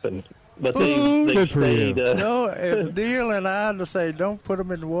what happened. But they stayed. No, if Neil and I say don't put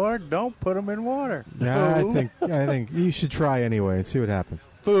them in water, don't put them in water. Yeah, I think you should try anyway and see what happens.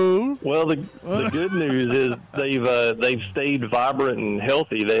 Fool. Well, the good news is they've stayed vibrant and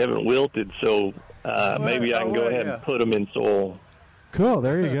healthy. They haven't wilted, so maybe I can go ahead and put them in soil. Cool.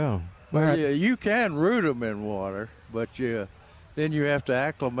 There you go. Well, yeah, you can root them in water, but then you have to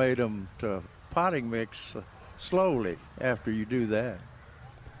acclimate them to potting mix slowly after you do that.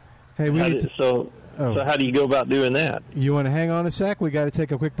 Hey, so how do you go about doing that? You want to hang on a sec? We got to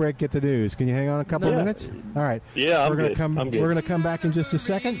take a quick break, get the news. Can you hang on a couple of minutes? All right. Yeah, We're going to come back in just a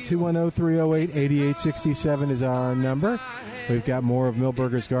second. 210-308-8867 is our number. We've got more of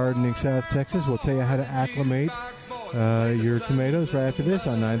Milberger's Gardening South Texas. We'll tell you how to acclimate your tomatoes right after this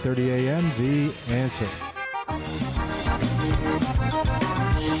on 9:30 a.m. The Answer.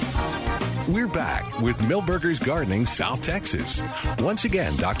 We're back with Milberger's Gardening South Texas. Once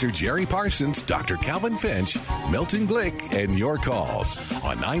again, Dr. Jerry Parsons, Dr. Calvin Finch, Milton Glueck, and your calls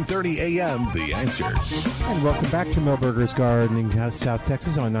on 9:30 a.m. The Answer. And welcome back to Milberger's Gardening South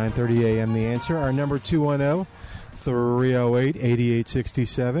Texas on 9:30 a.m. The Answer. Our number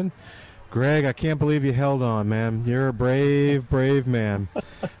 210-308-8867. Greg, I can't believe you held on, man. You're a brave, brave man.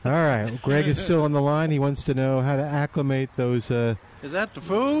 All right. Greg is still on the line. He wants to know how to acclimate those... Is that the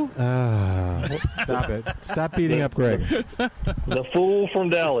fool? Stop it. Stop beating up Greg. The fool from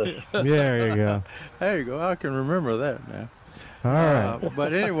Dallas. There you go. There you go. I can remember that now. All right.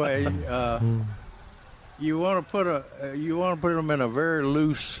 But anyway, you want to put them in a very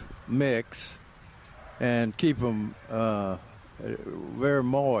loose mix and keep them very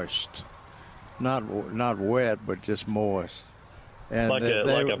moist. Not wet, but just moist. And like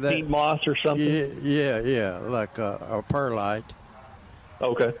a peat moss or something? Yeah, like a perlite.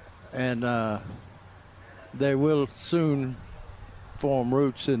 Okay. And they will soon form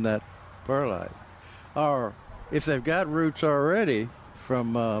roots in that perlite. Or if they've got roots already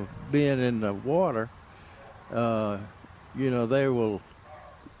from being in the water, they will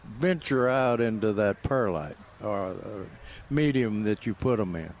venture out into that perlite or medium that you put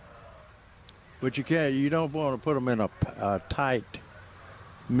them in. But you don't want to put them in a tight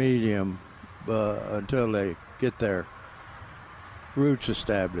medium until they get their roots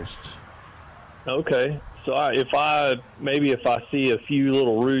established. Okay. So if I see a few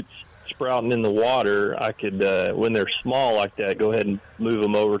little roots sprouting in the water, I could, when they're small like that, go ahead and move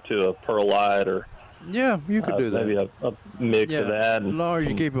them over to a perlite or... Yeah, you could do that. Maybe a mix of that. As long as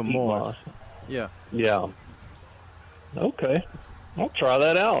you keep them moist. Yeah. Yeah. Okay. I'll try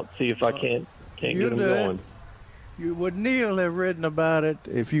that out, see if I can't get them going. Would Neil have written about it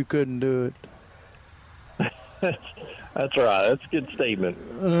if you couldn't do it? That's right. That's a good statement.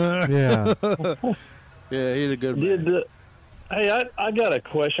 Yeah. Yeah, he's a good man. Hey, I got a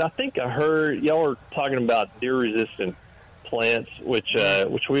question. I think I heard y'all were talking about deer-resistant plants, which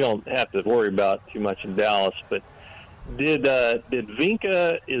we don't have to worry about too much in Dallas. But did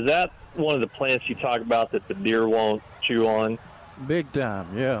vinca, is that one of the plants you talk about that the deer won't chew on? Big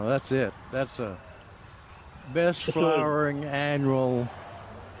time. Yeah, that's it. That's a best flowering annual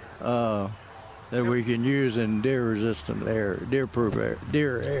that we can use in deer-resistant deer-proof areas.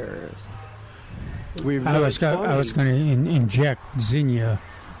 I was going to inject zinnia,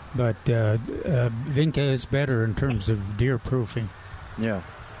 but vinca is better in terms of deer-proofing. Yeah.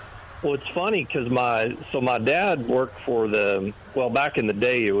 Well, it's funny because my dad worked for back in the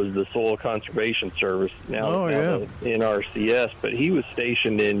day it was the Soil Conservation Service. Now the NRCS, but he was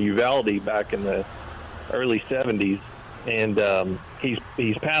stationed in Uvalde back in the early 70s. And he's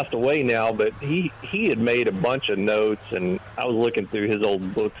passed away now, but he had made a bunch of notes, and I was looking through his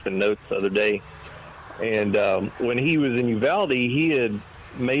old books and notes the other day. And when he was in Uvalde, he had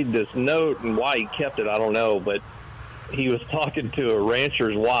made this note, and why he kept it, I don't know, but he was talking to a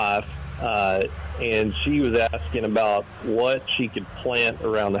rancher's wife, and she was asking about what she could plant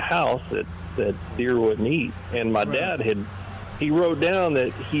around the house that deer wouldn't eat. And my dad he wrote down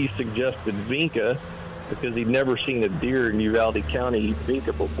that he suggested vinca, because he'd never seen a deer in Uvalde County eat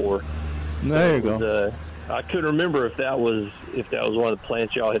vinca before. There you go. I couldn't remember if that was one of the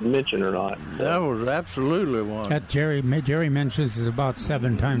plants y'all had mentioned or not. That was absolutely one. That Jerry mentions is about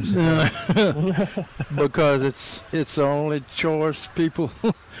 7 times. Because it's the only choice people.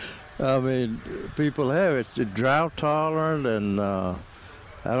 People have. It's drought tolerant and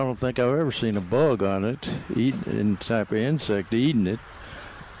I don't think I've ever seen a bug on it, any type of insect eating it.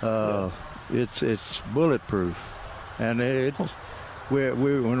 It's bulletproof, and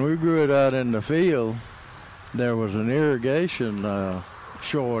when we grew it out in the field, there was an irrigation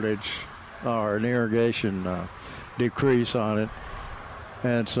shortage or an irrigation decrease on it,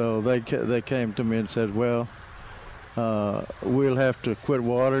 and so they came to me and said, well, we'll have to quit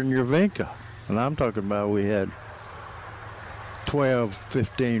watering your vinca. And I'm talking about we had 12,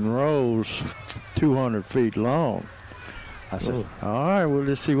 15 rows, 200 feet long. I said, all right, we'll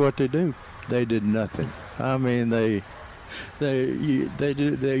just see what they do. They did nothing. I mean, you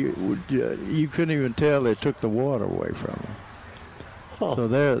couldn't even tell they took the water away from them. Huh. So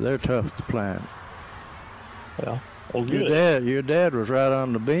they're tough to plant. Yeah. Well, good. Your dad was right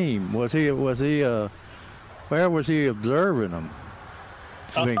on the beam. Where was he observing them?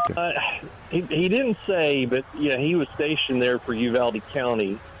 He didn't say, but he was stationed there for Uvalde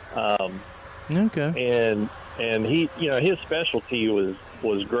County. Okay. And he, his specialty was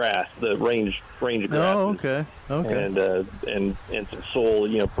grass, the range grasses. Oh, okay. And some soil,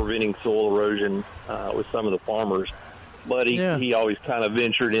 preventing soil erosion with some of the farmers. But he always kind of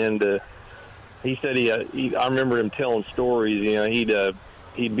ventured into. He said I remember him telling stories.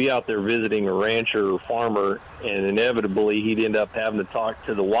 He'd be out there visiting a rancher or farmer, and inevitably he'd end up having to talk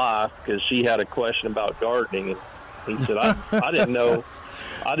to the wife because she had a question about gardening. And he said, I didn't know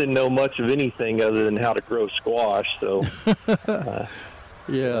much of anything other than how to grow squash. So,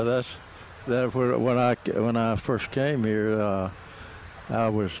 that's when I first came here, I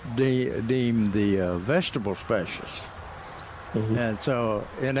was deemed the vegetable specialist, and so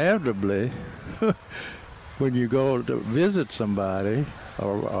inevitably, when you go to visit somebody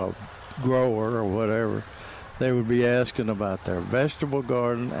or a grower or whatever, they would be asking about their vegetable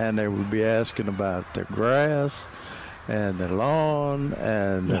garden, and they would be asking about their grass and the lawn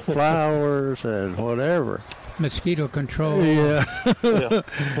and the flowers and whatever. Mosquito control. Yeah.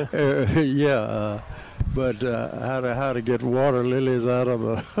 But how to get water lilies out of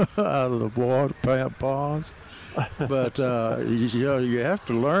the water ponds. But you have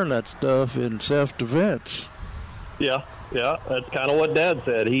to learn that stuff in self-defense. Yeah, that's kind of what Dad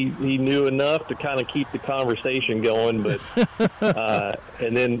said. He knew enough to kind of keep the conversation going, but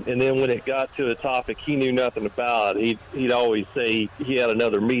and then when it got to a topic he knew nothing about, he'd always say he had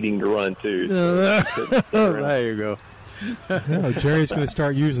another meeting to run to. So there you go. Jerry's going to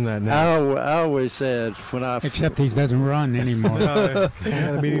start using that now. I always said except he doesn't run anymore. He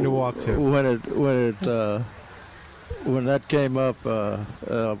had a meeting to walk to. When that came up, a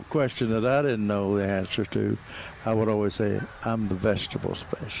question that I didn't know the answer to, I would always say, I'm the vegetable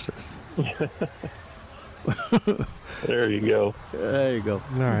specialist. There you go. There you go.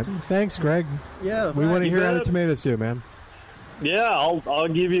 All right. Thanks, Greg. Yeah. We want to hear how the tomatoes do, man. Yeah, I'll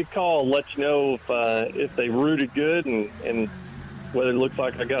give you a call and let you know if they rooted good and whether it looks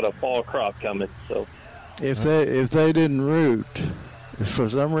like I got a fall crop coming. So if they didn't root, if for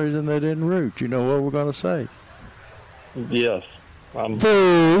some reason they didn't root, you know what we're going to say? Yes. I'm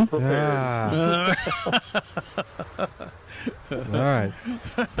prepared. All right.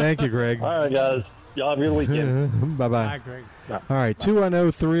 Thank you, Greg. All right, guys. Y'all have a good weekend. Bye-bye. Bye, Greg. All right,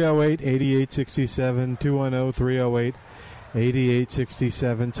 210-308-8867,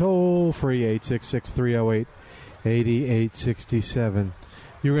 210-308-8867, toll free 866-308-8867.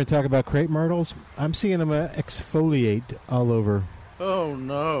 You were going to talk about crepe myrtles? I'm seeing them exfoliate all over. Oh,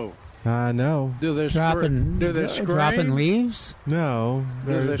 no. I know. Do they scream? Dropping leaves? No.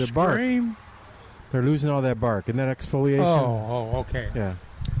 Do they bark. scream? They're losing all that bark. Isn't that exfoliation? Oh, okay. Yeah.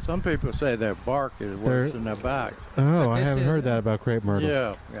 Some people say their bark is worse than their back. Oh, I haven't heard that about crepe myrtle.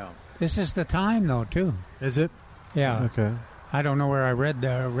 Yeah. This is the time, though, too. Is it? Yeah. Okay. I don't know where I read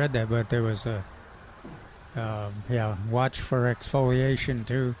that, but there was a watch for exfoliation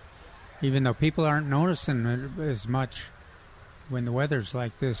too. Even though people aren't noticing it as much when the weather's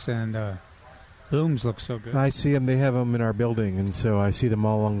like this and blooms look so good. I see them. They have them in our building, and so I see them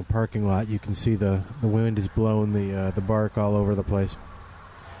all along the parking lot. You can see the wind is blowing the bark all over the place.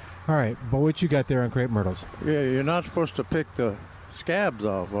 All right, but what you got there on crepe myrtles? Yeah, you're not supposed to pick the scabs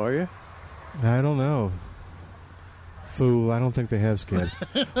off, are you? I don't know. Fool, I don't think they have scabs.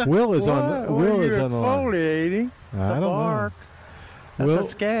 Will is on the line. Exfoliating the bark. That's a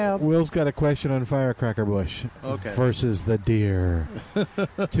scab. Will's got a question on firecracker bush versus the deer.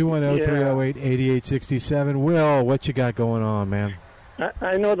 210-308-8867. Will, what you got going on, man?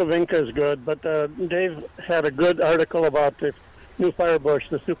 I know the vinca is good, but Dave had a good article about the new firebush,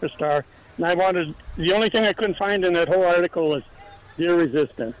 the superstar. And the only thing I couldn't find in that whole article was deer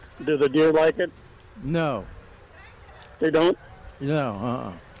resistant. Do the deer like it? No. They don't?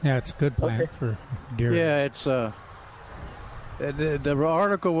 No, Yeah, it's a good plant for deer. Yeah, it's the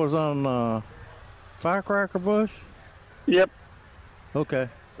article was on firecracker bush. Yep. Okay.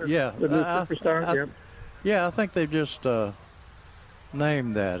 Yeah. The new superstar. Yeah, I think they just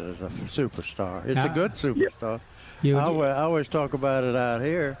named that as a superstar. It's a good superstar. I always talk about it out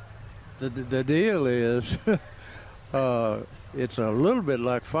here. The deal is it's a little bit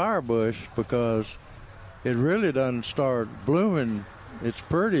like firebush because it really doesn't start blooming its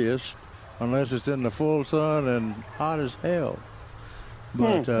prettiest unless it's in the full sun and hot as hell.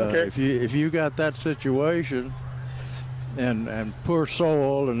 But if you got that situation and poor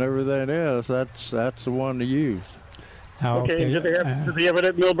soil and everything else, that's the one to use. Okay. Do they have it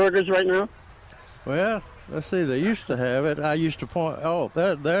at Milberger's right now? Well, let's see. They used to have it. I used to point. Oh,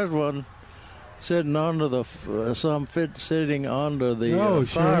 there's one sitting under the sitting under the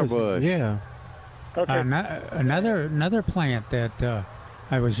firebush. Yeah. Okay. Another plant that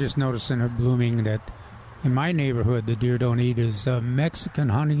I was just noticing it blooming that in my neighborhood the deer don't eat is Mexican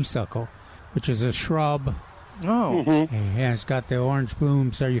honeysuckle, which is a shrub. Oh. Mm-hmm. And it's got the orange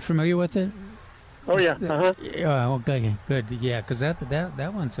blooms. Are you familiar with it? Oh yeah. Okay, good. Yeah, because that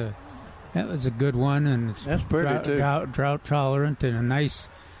was a good one, and it's that's pretty too. Drought tolerant and a nice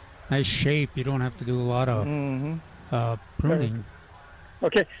shape. You don't have to do a lot of pruning.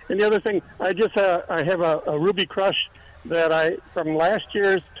 Okay, and the other thing, I have a Ruby Crush that from last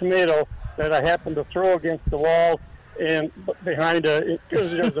year's tomato that I happened to throw against the wall and behind it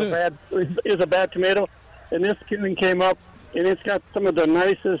was a bad tomato, and this killing came up, and it's got some of the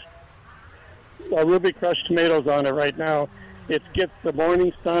nicest Ruby Crush tomatoes on it right now. It gets the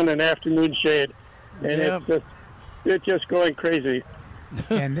morning sun and afternoon shade, and it's just going crazy.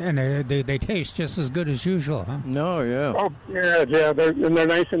 and they taste just as good as usual, huh? No, yeah. Oh, yeah. They're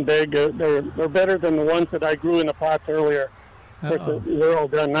nice and big. They're better than the ones that I grew in the pots earlier. They're all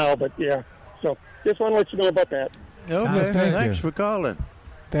done now, but yeah. So just want to let you know about that. Okay, thanks for calling.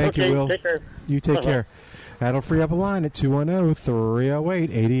 Thank you, Will. Take care. You take care. That'll free up a line at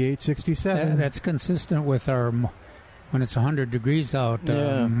 210-308-8867. That's consistent with our, when it's 100 degrees out,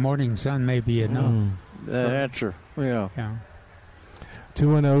 morning sun may be enough. That's true. Yeah.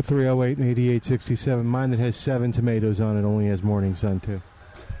 210-308-8867. Mine that has 7 tomatoes on it only has morning sun, too.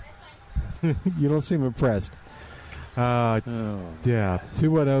 You don't seem impressed. Yeah,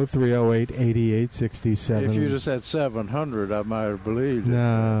 210-308-8867. If you just had 700, I might have believed it.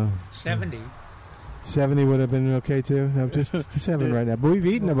 No. 70. 70 would have been okay, too? No, just 7 right now. But we've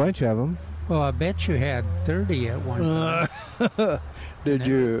eaten a bunch of them. Well, I bet you had 30 at one time. Did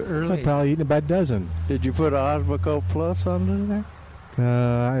you? I've probably eaten about a dozen. Did you put Osmocote Plus under there?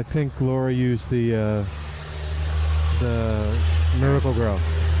 I think Laura used the Miracle Grow,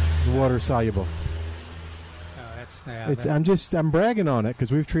 the water soluble. I'm bragging on it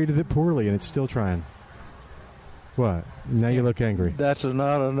because we've treated it poorly and it's still trying. What? Now you look angry. That's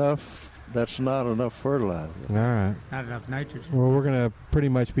not enough fertilizer. All right. Not enough nitrogen. Well, we're going to pretty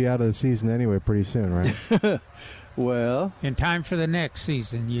much be out of the season anyway pretty soon, right? Well, in time for the next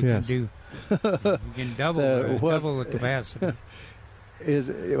season, you can double the capacity.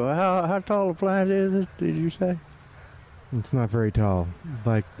 How tall a plant is it? Did you say? It's not very tall,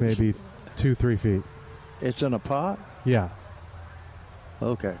 like maybe 2-3 feet. It's in a pot? Yeah.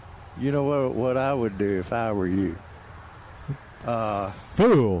 Okay. You know what I would do if I were you?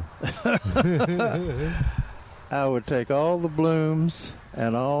 Fool. I would take all the blooms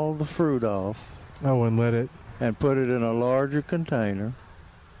and all the fruit off. Oh, and let it. And put it in a larger container.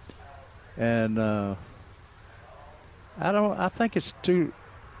 And I think it's too.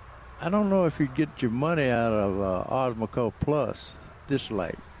 I don't know if you get your money out of Osmocote Plus this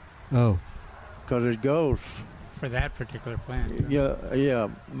late. Oh. Because it goes for that particular plant. Yeah.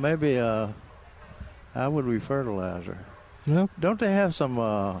 Maybe I would refertilizer. Nope. Don't they have some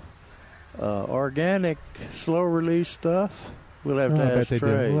organic slow release stuff? We'll have to ask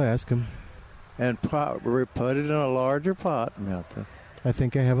Trey. We'll ask him. And put it in a larger pot, Milton. I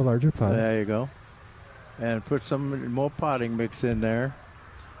think I have a larger pot. There you go. And put some more potting mix in there,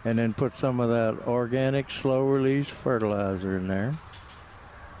 and then put some of that organic slow release fertilizer in there.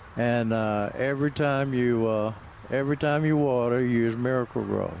 And every time you water, use Miracle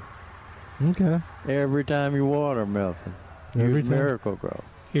Grow. Okay. Every time you water, Milton, use Miracle Grow.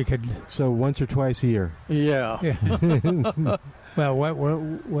 You could once or twice a year. Yeah. Well,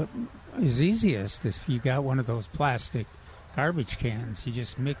 what is easiest if you got one of those plastic garbage cans. You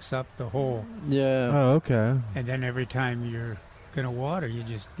just mix up the whole. Yeah. Oh, okay. And then every time you're going to water, you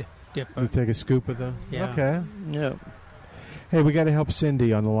just dip. You take a scoop of them? Yeah. Okay. Yeah. Hey, we got to help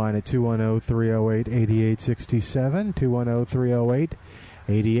Cindy on the line at 210-308-8867,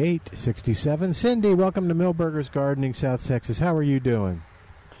 210-308-8867. Cindy, welcome to Milberger's Gardening, South Texas. How are you doing?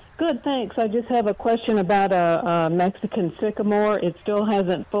 Good, thanks. I just have a question about a Mexican sycamore. It still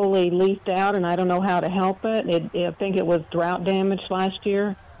hasn't fully leafed out, and I don't know how to help it. I think it was drought damaged last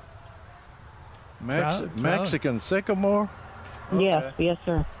year. Mexican sycamore? Okay. Yes,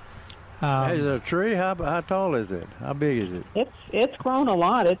 sir. Is it a tree? How tall is it? How big is it? It's grown a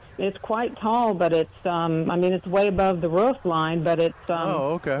lot. It's quite tall, but it's it's way above the roof line. But it's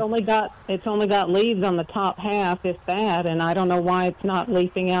okay. It's only got leaves on the top half, if that, and I don't know why it's not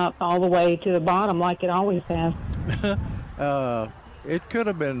leafing out all the way to the bottom like it always has. It could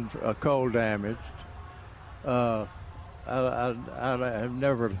have been cold damaged. I have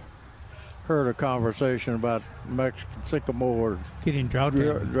never heard a conversation about Mexican sycamore getting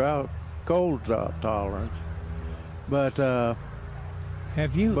cold tolerance, but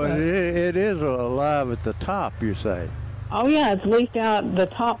have you? But it is alive at the top, you say? Oh yeah, it's leafed out the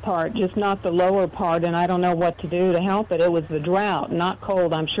top part, just not the lower part, and I don't know what to do to help it. It was the drought, not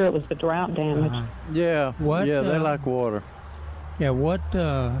cold. I'm sure it was the drought damage. Yeah. What? Yeah, they like water. Yeah. What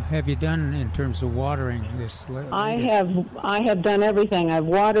have you done in terms of watering this? I have done everything. I've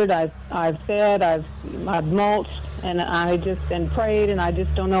watered. I've fed. I've mulched, and I just prayed, and I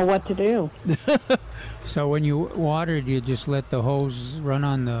just don't know what to do. So when you watered, you just let the hose run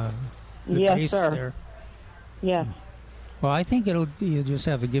on the base sir. there? Yes. Well, I think you just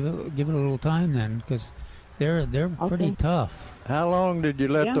have to give it a little time then, because they're pretty tough. How long did you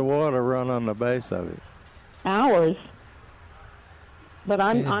let the water run on the base of it? Hours. But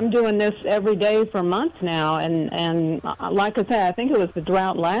I'm doing this every day for months now, and like I said, I think it was the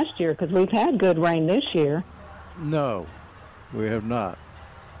drought last year because we've had good rain this year. No, we have not.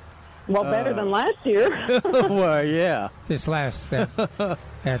 Well, better than last year. Well, yeah. This last that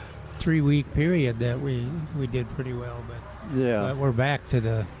 3-week period that we did pretty well, but we're back to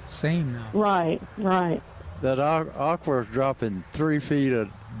the same now. Right. That aquifer's dropping 3 feet a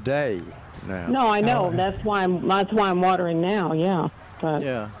day now. No, I know. That's why I'm watering now. Yeah.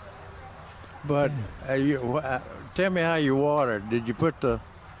 But tell me how you watered. Did you put the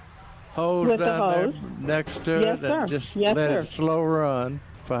hose there next to it and just let it slow run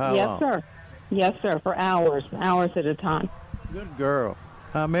for how long? Yes, sir, for hours at a time. Good girl.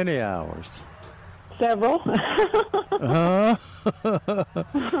 How many hours? Several. The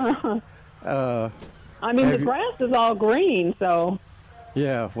grass is all green, so.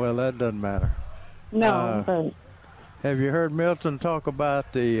 Yeah, well, that doesn't matter. No, but. Have you heard Milton talk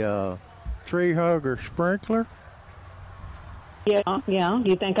about the tree hugger sprinkler? Yeah. Do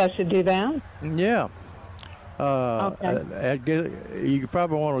you think I should do that? Yeah. Okay. You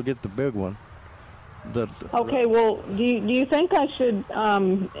probably want to get the big one. Okay. Well, do you think I should?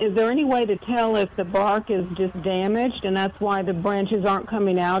 Is there any way to tell if the bark is just damaged and that's why the branches aren't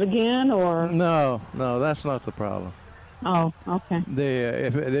coming out again, or? No, that's not the problem. Oh, okay.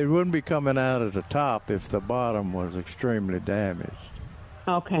 They wouldn't be coming out at the top if the bottom was extremely damaged.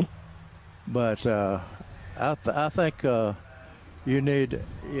 Okay. But I think you need,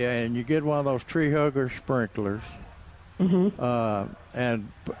 and you get one of those tree hugger sprinklers. Mm-hmm.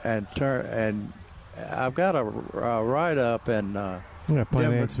 And I've got a write up and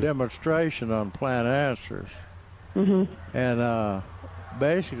demonstration on Plant Answers. Mm-hmm. And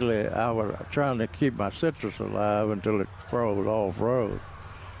basically, I was trying to keep my citrus alive until it all froze.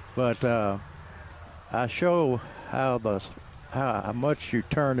 But I show how much you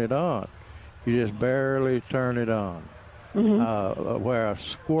turn it on. You just barely turn it on. Mm-hmm. Where a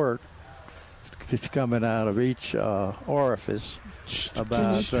squirt is coming out of each orifice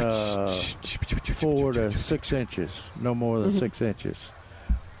about 4 to 6 inches, no more than 6 inches.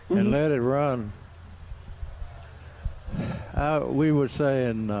 And let it run. We were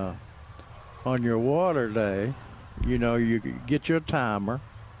saying on your water day, you get your timer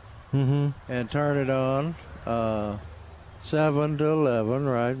and turn it on 7 to 11,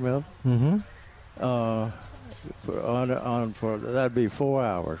 right, Milton? For that'd be 4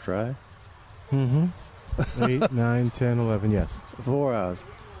 hours, right? 8, 9, 10, 11, yes. 4 hours.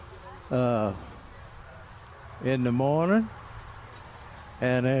 In the morning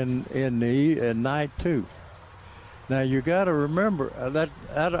and at night too. Now you got to remember that.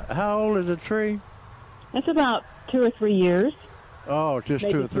 How old is the tree? It's about 2 or 3 years. Oh, just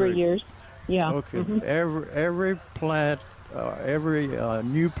maybe 2 or 3 years. Yeah. Okay. Every plant, every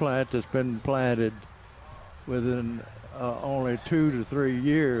new plant that's been planted within only 2 to 3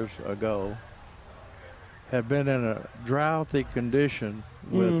 years ago have been in a droughty condition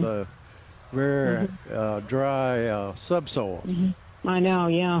with very dry subsoil. I know,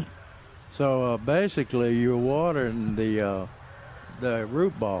 yeah. So basically, you're watering the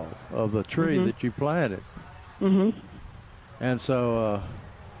root ball of the tree that you planted. And so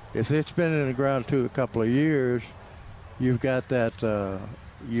if it's been in the ground a couple of years, you've got that.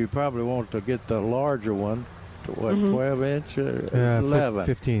 You probably want to get the larger one. To what, 12 inch? 11.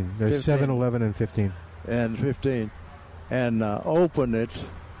 15. There's 15. 7, 11, and 15. And 15. And open it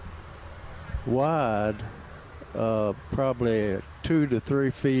wide, probably 2 to 3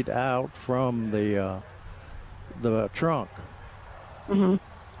 feet out from the trunk. And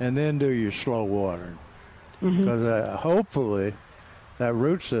then do your slow watering. Because hopefully that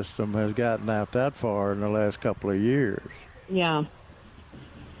root system has gotten out that far in the last couple of years. Yeah.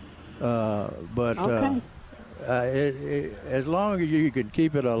 But as long as you can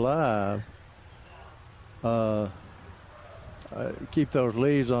keep it alive, keep those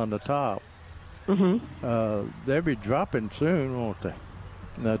leaves on the top, they'll be dropping soon, won't they?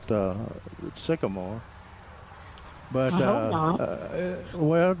 That sycamore. But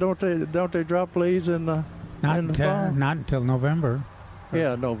well, don't they drop leaves in the fall? Not until November.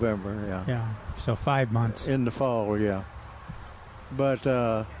 Yeah, November. Yeah. Yeah. So 5 months in the fall. Yeah. But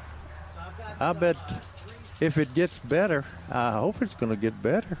I bet if it gets better, I hope it's going to get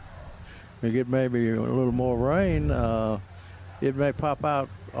better. We get maybe a little more rain. It may pop out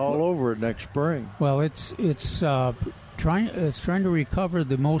all over it next spring. Well, it's trying to recover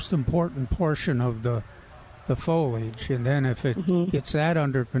the most important portion of the foliage, and then if it gets that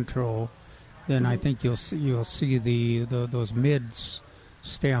under control, then I think you'll see those mids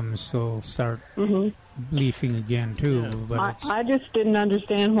stems will start leafing again too. Yeah. But I just didn't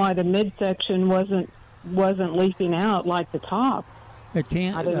understand why the midsection wasn't leafing out like the top. It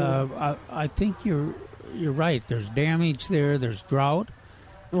can't. I think you're right. There's damage there. There's drought.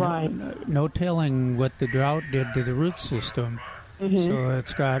 Right. No telling what the drought did to the root system. So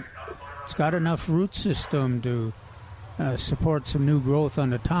it's got enough root system to support some new growth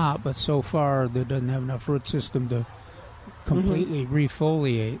on the top, but so far it doesn't have enough root system to completely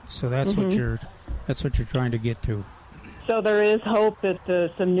refoliate. So that's what you're trying to get to. So there is hope that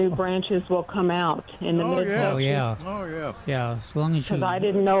some new branches will come out in the midsection. Yeah. As long as because I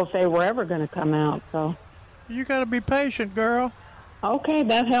didn't know if they were ever going to come out. So you got to be patient, girl. Okay,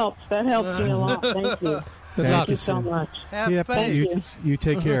 that helps. That helps me a lot. Thank you. Thank you so much. You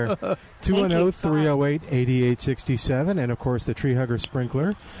take care. 210-308-8867. And, of course, the tree hugger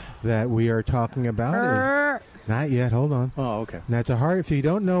sprinkler that we are talking about is... Not yet. Hold on. Oh, okay. Now, it's a hard... If you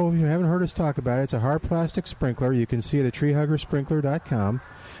don't know, if you haven't heard us talk about it, it's a hard plastic sprinkler. You can see it at treehuggersprinkler.com.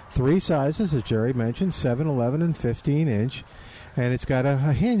 3 sizes, as Jerry mentioned, 7, 11, and 15 inch. And it's got a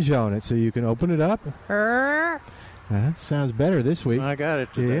hinge on it, so you can open it up. That sounds better this week. I got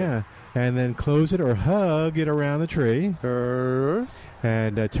it today. Yeah. And then close it or hug it around the tree.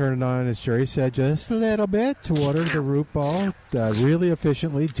 And turn it on, as Jerry said, just a little bit to water the root ball really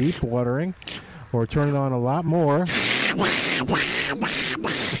efficiently, deep watering. Or turn it on a lot more.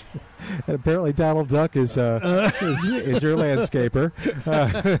 And apparently Donald Duck is your landscaper.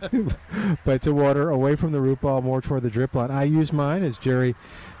 But to water away from the root ball, more toward the drip line. I use mine, as Jerry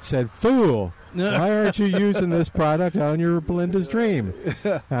said, fool. Why aren't you using this product on your Belinda's Dream?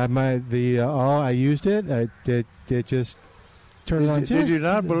 I used it. It just turned on. Did you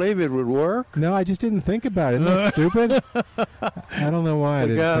not believe it would work? No, I just didn't think about it. Isn't that stupid? I don't know why.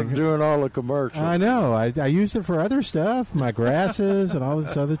 The guy's doing all the commercials. I know. I used it for other stuff, my grasses and all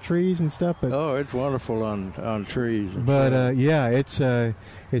this other trees and stuff. But it's wonderful on trees. But it's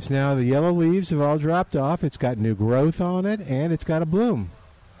now the yellow leaves have all dropped off. It's got new growth on it, and it's got a bloom.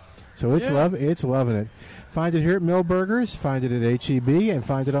 So it's loving it. Find it here at Millburgers, find it at HEB, and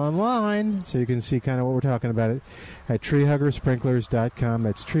find it online so you can see kind of what we're talking about at treehuggersprinklers.com.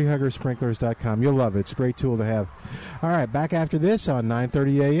 That's treehuggersprinklers.com. You'll love it. It's a great tool to have. All right, back after this on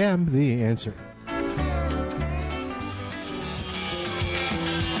 9:30 a.m., The Answer.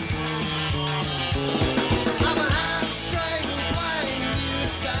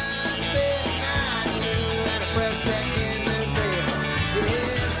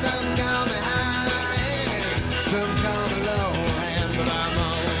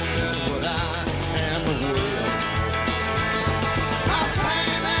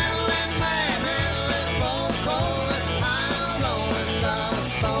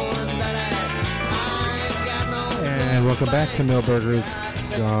 Welcome back to Millburgers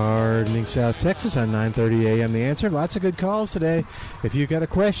Gardening, South Texas on 9:30 a.m. The Answer. Lots of good calls today. If you got a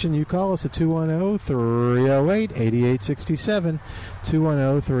question, you call us at 210-308-8867.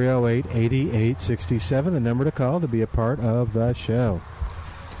 210-308-8867, the number to call to be a part of the show.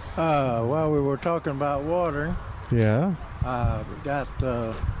 While we were talking about watering, Yeah. got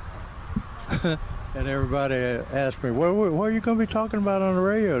and everybody asked me, what are you going to be talking about on the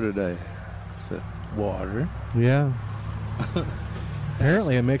radio today? I said, watering. Yeah.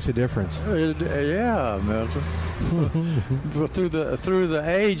 Apparently, it makes a difference. Yeah, Milton. through the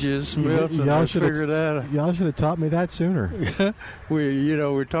ages, Milton, y'all figured that. Y'all should have taught me that sooner.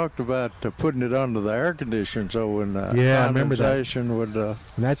 we talked about putting it under the air conditioner so when I remember that. condensation would. And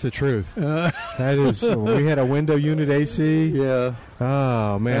that's the truth. That is, we had a window unit AC. Yeah.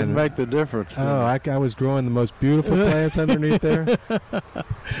 Oh man, that'd make the difference. Oh, I was growing the most beautiful plants underneath there.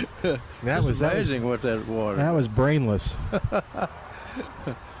 That was amazing what that water. That was brainless.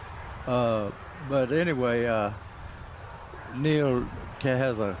 But anyway, Neil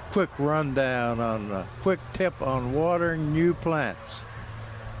has a quick rundown on a quick tip on watering new plants.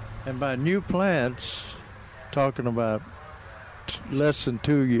 And by new plants, talking about less than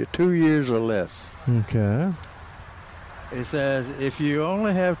 2 years or less. Okay. It says, if you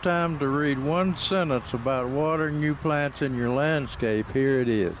only have time to read one sentence about watering new plants in your landscape, here it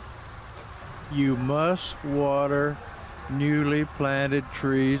is. You must water newly planted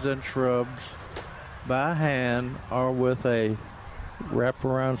trees and shrubs by hand or with a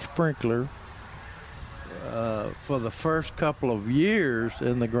wraparound sprinkler for the first couple of years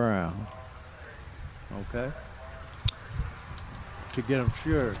in the ground. Okay? To get them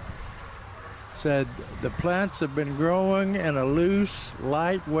sure. Said the plants have been growing in a loose,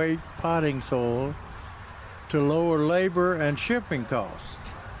 lightweight potting soil to lower labor and shipping costs.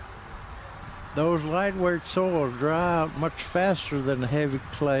 Those lightweight soils dry out much faster than heavy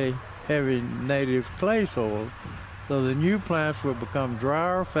native clay soil, so the new plants will become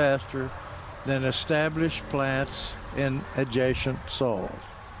drier faster than established plants in adjacent soils.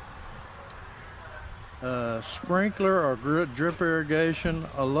 Sprinkler or drip irrigation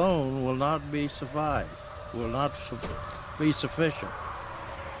alone will not be sufficient.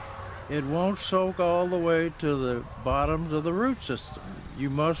 It won't soak all the way to the bottoms of the root system. You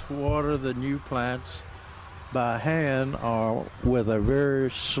must water the new plants by hand or with a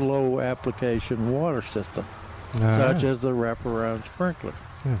very slow application water system, such as the wraparound sprinkler.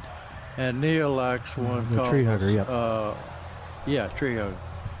 Yeah. And Neil likes one called tree hugger. Yep. Tree hugger.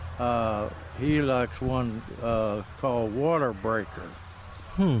 He likes one called water breaker.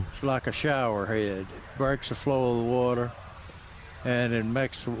 It's like a shower head. It breaks the flow of the water, and it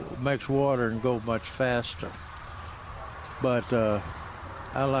makes water and go much faster. But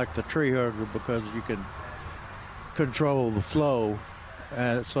I like the tree hugger because you can control the flow,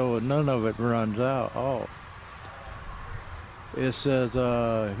 and so none of it runs out off. It says,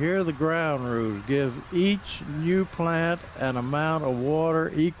 here are the ground rules. Give each new plant an amount of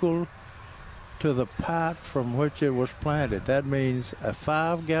water equal to the pot from which it was planted. That means a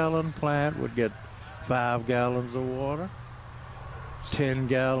 5-gallon plant would get 5 gallons of water.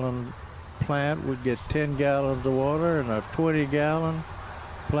 10-gallon plant would get 10 gallons of water, and a 20-gallon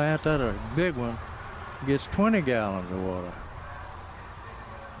plant, that a big one, gets 20 gallons of water.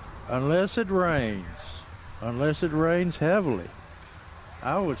 Unless it rains heavily.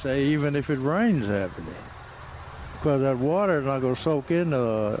 I would say even if it rains heavily, because that water is not going to soak into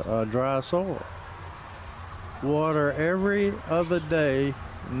a dry soil. Water every other day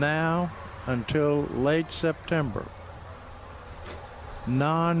now until late September.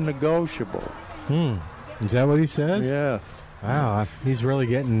 Non-negotiable. Is that what he says? Yeah. Wow, he's really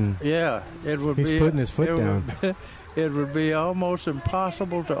getting... Yeah, it would he's be... putting his foot down. It would be almost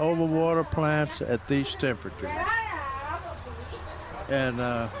impossible to overwater plants at these temperatures.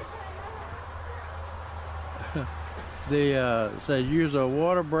 And say use a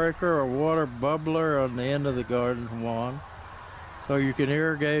water breaker or water bubbler on the end of the garden wand, so you can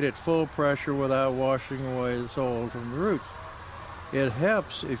irrigate at full pressure without washing away the soil from the roots. It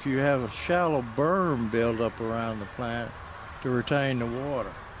helps if you have a shallow berm built up around the plant to retain the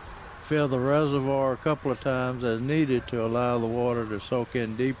water. Fill the reservoir a couple of times as needed to allow the water to soak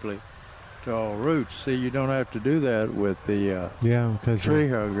in deeply to all roots. See, you don't have to do that with the tree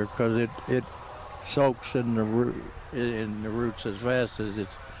hugger, because it soaks in the roots as fast as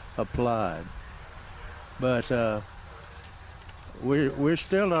it's applied. But we're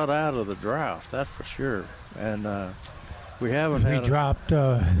still not out of the drought, that's for sure. And we haven't had. We dropped.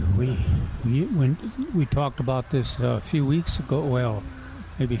 When we talked about this a few weeks ago. Well,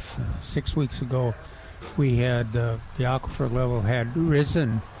 maybe 6 weeks ago, we had the aquifer level had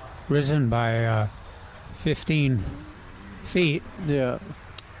risen by 15 feet. Yeah.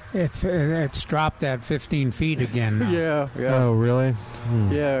 It's dropped at 15 feet again now. Yeah. Oh, really?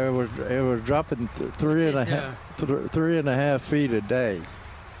 Yeah, it was dropping 3.5 feet a day.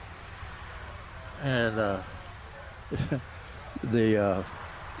 and the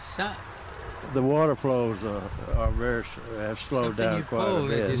water flows have slowed down quite a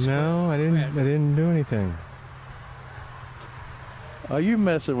bit. No, I didn't do anything. Are you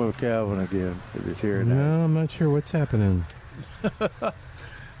messing with Calvin again? No, I'm not sure what's happening.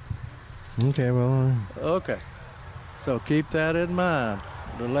 Okay, well. Okay. So keep that in mind.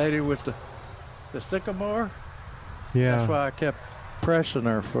 The lady with the sycamore? Yeah. That's why I kept pressing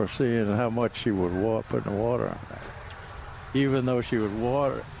her for seeing how much she would put in the water on that. Even though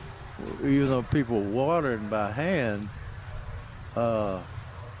people watering by hand,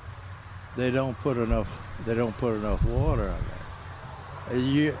 they don't put enough water on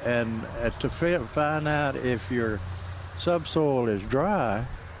that. To find out if your subsoil is dry,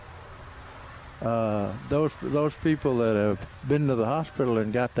 those people that have been to the hospital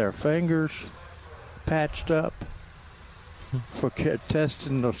and got their fingers patched up for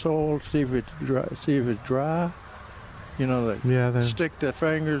testing the soil, see if it's dry. You know, they stick their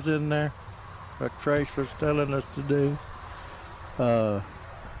fingers in there, like Trace was telling us to do.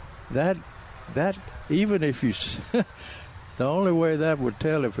 That even if you, the only way that would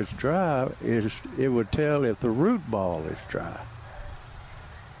tell if it's dry is it would tell if the root ball is dry.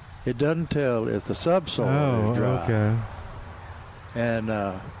 It doesn't tell if the subsoil is dry. Okay. And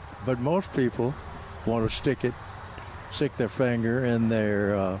but most people want to stick their finger in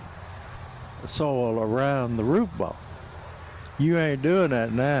their soil around the root ball. You ain't doing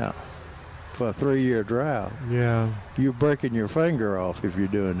that now for a 3-year drought. Yeah. You're breaking your finger off if you're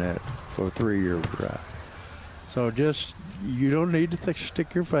doing that for a 3-year drought. So you don't need to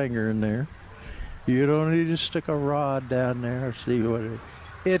stick your finger in there. You don't need to stick a rod down there or see what it is.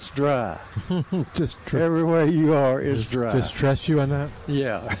 It's dry. Everywhere you are, it's dry. Just trust you on that?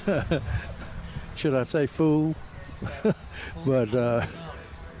 Yeah. Should I say fool? But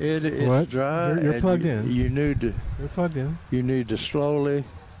it's dry. You're plugged in. You're plugged in. You need to slowly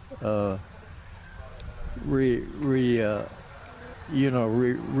re-wet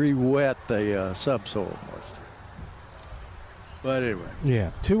the subsoil moisture. But anyway. Yeah.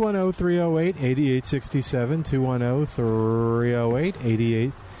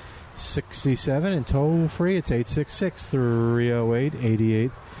 210-308-8867. 210-308-8867. And toll free, it's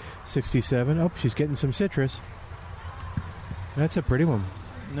 866-308-8867. Oh, she's getting some citrus. That's a pretty one.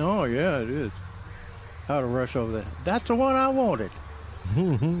 No, yeah, it is. I ought to rush over there. That's the one I wanted.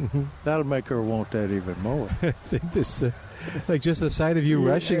 That'll make her want that even more. I think this, like just the sight of you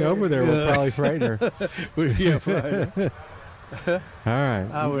rushing over there will probably frighten her. Yeah, frighten her. All right.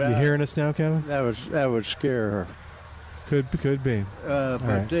 You hearing us now, Kevin? That would scare her. Could be.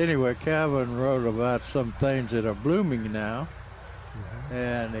 But anyway, Calvin wrote about some things that are blooming now. Mm-hmm.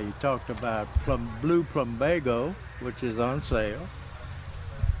 And he talked about blue plumbago, which is on sale.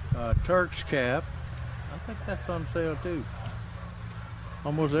 Turk's cap. I think that's on sale too.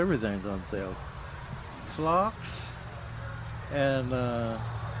 Almost everything's on sale. Phlox. And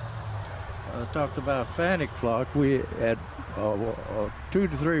talked about Fanic phlox. We had 2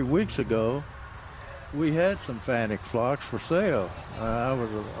 to 3 weeks ago, we had some Fanic phlox for sale. I was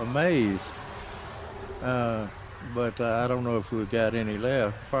amazed. But I don't know if we got any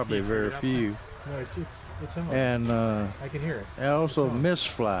left. Probably very few. No, it's on. And I can hear it. And also mist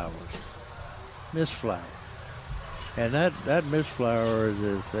flowers. And that mist flower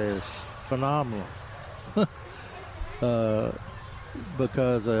is phenomenal.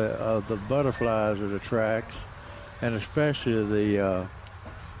 Because of the butterflies it attracts, and especially the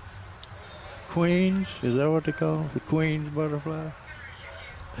queens. Is that what they call them? The queen's butterfly?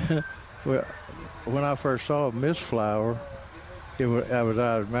 Well, when I first saw a mist flower, I was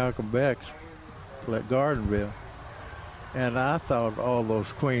out at Malcolm Beck's at Gardenville, and I thought all those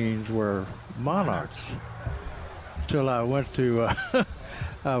queens were monarchs. Till I went to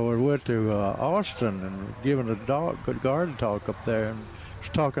Austin and given a good garden talk up there, and was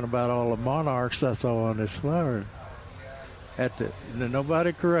talking about all the monarchs I saw on this flower.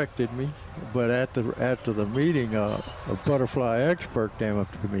 Nobody corrected me, but after the meeting, a butterfly expert came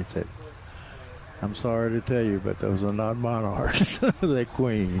up to me and said, "I'm sorry to tell you, but those are not monarchs; they're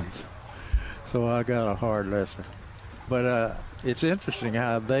queens." So I got a hard lesson. But it's interesting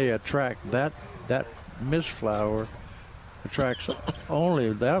how they attract that mist flower. Attracts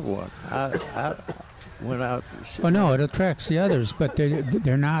only that one. I went out. Oh no, it attracts the others, but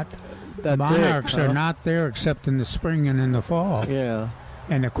they're not. The monarchs are not there except in the spring and in the fall. Yeah.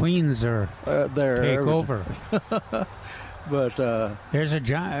 And the queens are take over. But there's a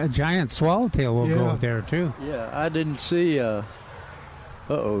giant swallowtail will go there too. Yeah, I didn't see.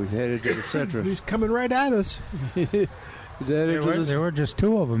 He's headed to the center. He's coming right at us. There were just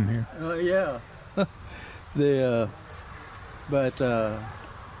 2 of them here. Yeah. I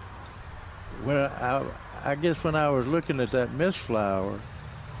guess when I was looking at that mist flower,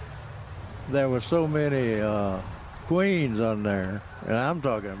 there were so many queens on there, and I'm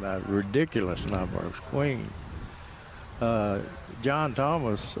talking about ridiculous number of queens. John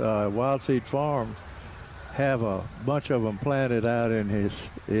Thomas, Wild Seed Farms, have a bunch of them planted out in his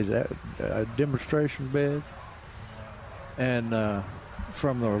demonstration beds, and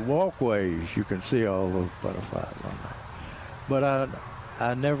from the walkways you can see all those butterflies on there. But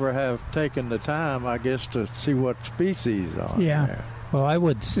I never have taken the time, I guess, to see what species on there. Well, I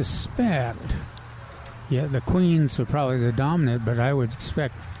would suspect, the queens are probably the dominant, but I would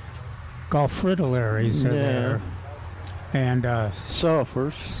expect Gulf fritillaries are there. And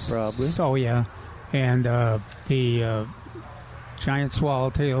sulfurs, probably. So, and the giant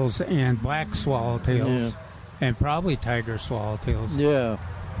swallowtails and black swallowtails, and probably tiger swallowtails. Yeah.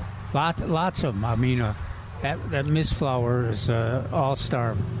 Lots of them. I mean, that mist flower is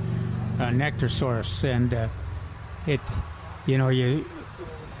all-star nectar source, and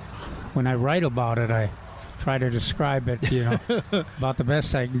when I write about it, I try to describe it. About the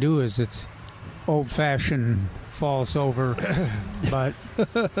best I can do is it's old-fashioned, falls over, but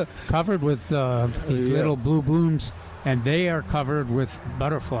covered with these little blue blooms, and they are covered with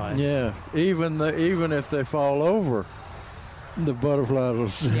butterflies. Yeah, even if they fall over, the butterflies will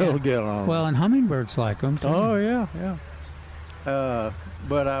still get on. Well, and hummingbirds like them too. Oh yeah.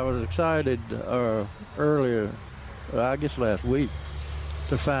 But I was excited earlier, I guess last week,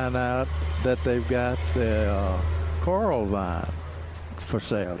 to find out that they've got the coral vine for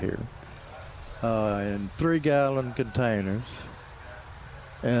sale here in 3-gallon containers,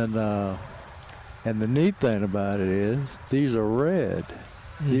 and the neat thing about it is these are red.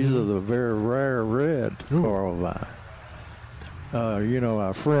 These are the very rare red coral vine.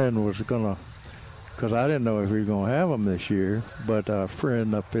 Our friend was gonna, because I didn't know if we were gonna have them this year, but our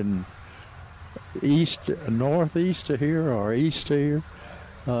friend up in northeast of here or east of here,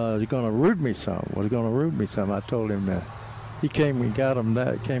 was gonna root me some. I told him that he came and got them.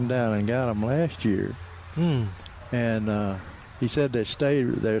 Came down and got them last year, and he said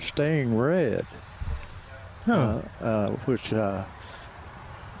they're staying red, which I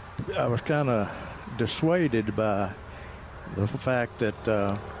was kind of dissuaded by the fact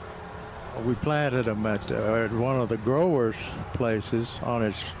that we planted them at one of the growers' places on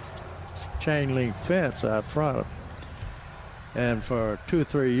its chain link fence out front, and for 2 or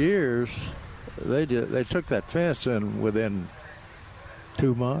 3 years they took that fence in within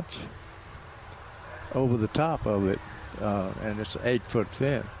 2 months over the top of it, and it's an 8-foot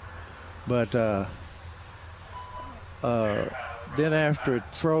fence. But then after it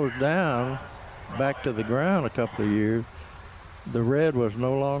froze down back to the ground a couple of years, the red was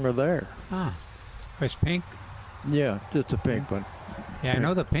no longer there. It's pink? Yeah, just a pink one. Yeah, I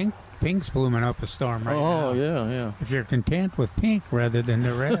know the pink's blooming up a storm right now. Oh, yeah. If you're content with pink rather than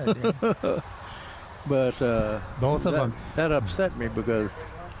the red. But both of them. That upset me because,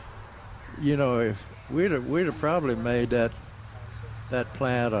 if we'd have probably made that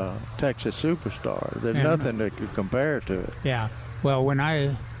plant a Texas superstar. There's nothing that could compare to it. Yeah. Well, when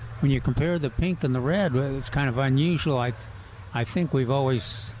you compare the pink and the red, it's kind of unusual. I think we've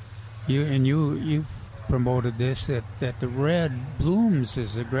always, you've promoted this, that the red blooms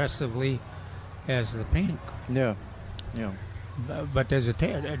as aggressively as the pink. Yeah. But does it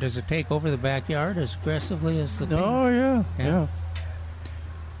take over the backyard as aggressively as the pink? Oh yeah.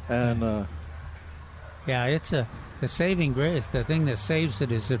 And it's the saving grace. The thing that saves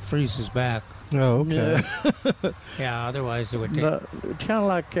it is it freezes back. Oh, okay. Yeah, otherwise it would take. It's kind of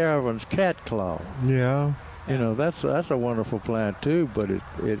like Carvin's cat claw. Yeah. That's a wonderful plant too, but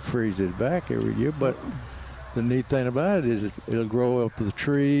it freezes back every year. But the neat thing about it is it'll grow up the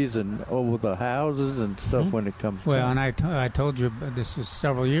trees and over the houses and stuff when it comes. Well, back. and I told you this was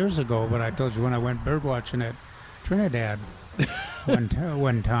several years ago, but I told you when I went bird watching at Trinidad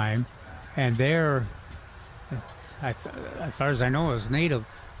one time, and there, as far as I know, it was native,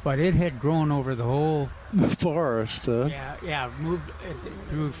 but it had grown over the whole forest. It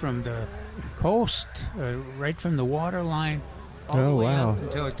grew from the coast, right from the water line, all the way up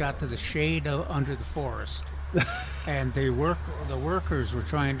until it got to the shade under the forest. And the workers were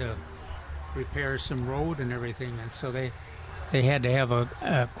trying to repair some road and everything, and so they had to have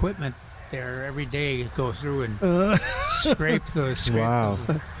equipment there every day to go through and scrape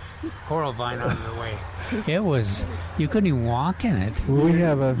the coral vine out of the way. It was, you couldn't even walk in it. We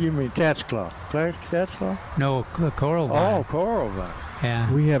have You mean cat's claw? Cat's claw? No, coral vine. Oh, coral vine.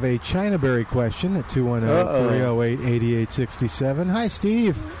 Yeah. We have a Chinaberry question at 210-308-8867. Hi,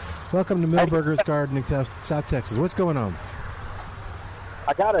 Steve. Welcome to Milberger's Gardening, South Texas. What's going on?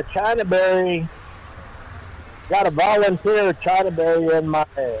 I got a Chinaberry, got a volunteer Chinaberry in my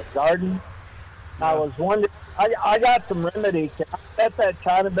garden. Yeah. I was wondering, I got some remedy. Can I set that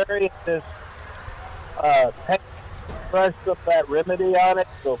Chinaberry in this brush up that remedy on it?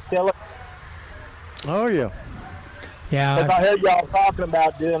 It'll kill it. Oh, yeah. Yeah. Because I heard y'all talking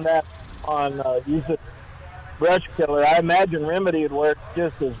about doing that on using brush killer. I imagine remedy would work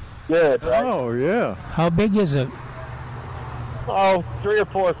just as good, right? Oh, yeah. How big is it? Oh, 3 or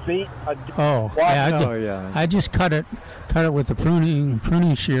 4 feet. I just cut it with the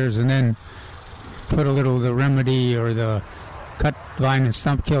pruning shears, and then put a little of the remedy or the cut vine and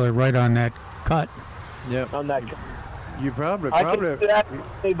stump killer right on that cut. Yep. On that. You probably. I can do that with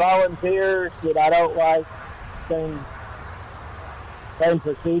any volunteers that I don't like. Same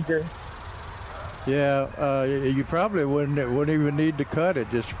procedure. Yeah, you probably wouldn't even need to cut it.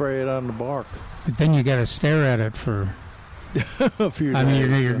 Just spray it on the bark. But then you got to stare at it for a few days. I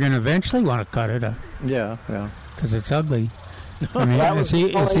mean, you're going to eventually want to cut it. Yeah. Because it's ugly. I mean, it's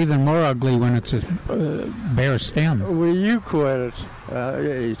even more ugly when it's a bare stem. Will you quit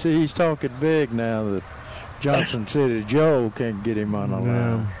it? See, he's talking big now that Johnson City Joe can't get him on the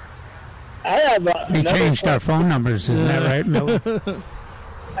line. I have we changed our phone numbers, isn't that right, Milton?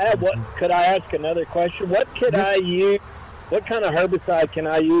 Could I ask another question? What could I use? What kind of herbicide can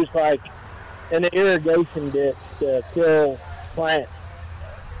I use, like in the irrigation ditch to kill plants?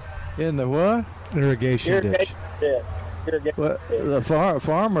 In the what? Irrigation ditch. Well, the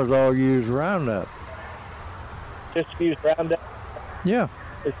farmers all use Roundup. Just use Roundup? Yeah.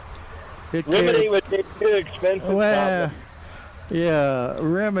 Remedy would be too expensive. Well, yeah,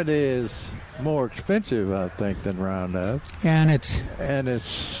 Remedy is more expensive, I think, than Roundup. And it's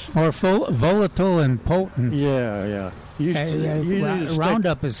more volatile and potent. Yeah.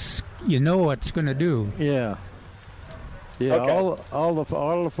 Roundup is, you know what it's going to do. Yeah. Yeah, okay. all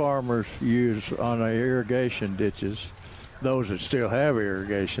the farmers use on the irrigation ditches. Those that still have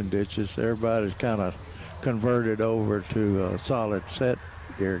irrigation ditches, everybody's kind of converted over to solid set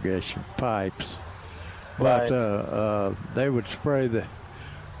irrigation pipes. But they would spray with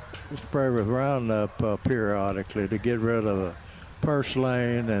Roundup periodically to get rid of the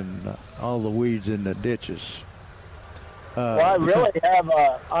purslane and all the weeds in the ditches. Well, I really have.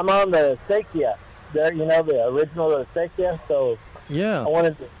 I'm on the acequia. There, the original acequia. So yeah, I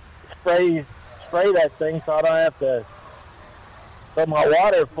wanted to spray that thing so I don't have to. So my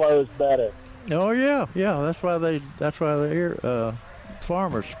water flows better. Oh yeah. That's why the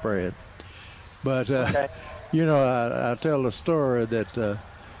farmers spray it. But I tell the story that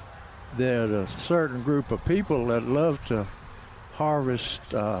there's a certain group of people that love to harvest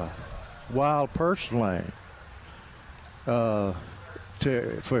wild purslane for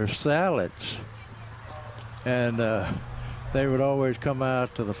salads, and they would always come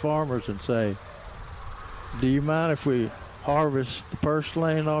out to the farmers and say, "Do you mind if we harvest the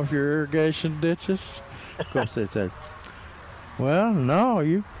purslane off your irrigation ditches?" Of course, they said, "Well, no,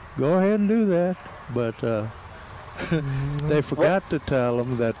 you go ahead and do that." But they forgot to tell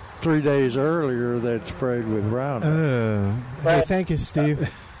them that 3 days earlier they'd sprayed with Roundup. Hey, thank you, Steve.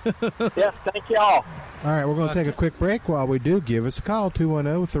 Yes, thank you all. All right, we're going to take a quick break. While we do, give us a call,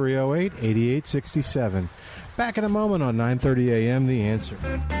 210-308-8867. Back in a moment on 9:30 a.m., The Answer.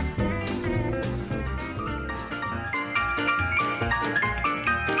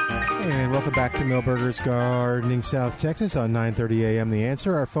 And welcome back to Milberger's Gardening, South Texas on 9:30 a.m. The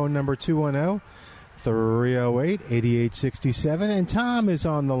Answer. Our phone number 210-308-8867. And Tom is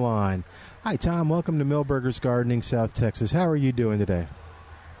on the line. Hi, Tom. Welcome to Milberger's Gardening, South Texas. How are you doing today?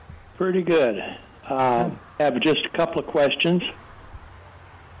 Pretty good. I have just a couple of questions.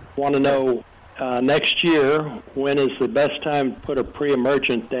 Want to know next year, when is the best time to put a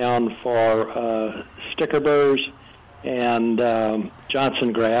pre-emergent down for sticker burrs and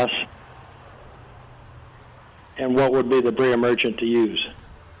Johnson grass? And what would be the pre-emergent to use?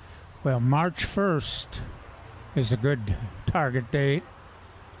 Well, March 1st is a good target date.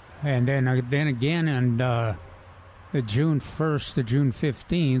 And then again on the June 1st to June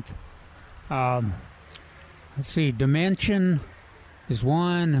 15th. Let's see, Dimension is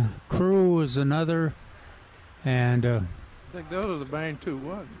one, Crew is another, and I think those are the main two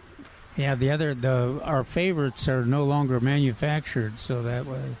ones. Yeah, our favorites are no longer manufactured, so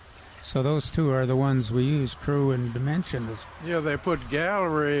those two are the ones we use, Crew and Dimension. Yeah, they put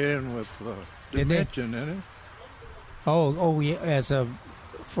Gallery in with Dimension in it. Oh, yeah,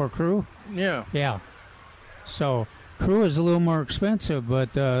 for Crew? Yeah. Yeah. So Crew is a little more expensive,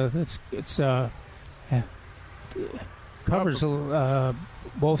 but covers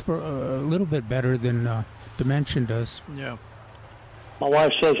both a little bit better than Dimension does. Yeah. My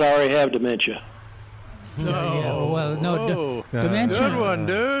wife says I already have dementia. Dimension. Good one,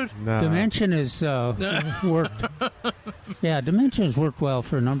 dude. No. Dimension is worked. Yeah, Dimension has worked well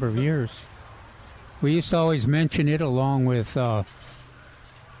for a number of years. We used to always mention it along with.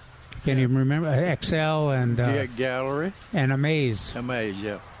 Can you remember Excel and Gallery and Amaze? Amaze,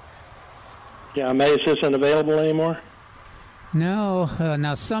 yeah. Yeah, Amaze isn't available anymore. No,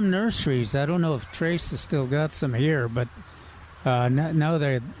 now some nurseries. I don't know if Trace has still got some here, but no,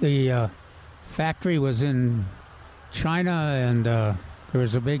 the factory was in China, and there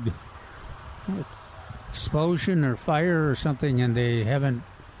was a big explosion or fire or something, and they haven't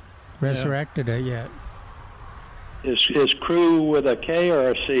resurrected it yet. Is Crew with a K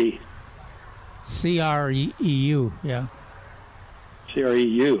or a C? CREU, yeah.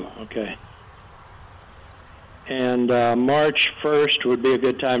 CREU, okay. And March 1st would be a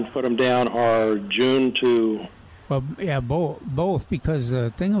good time to put them down, or June to... Well, yeah, both, because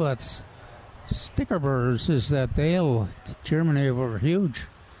the thing about sticker burrs is that they'll germinate over a huge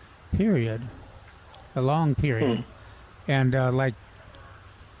period, a long period. And like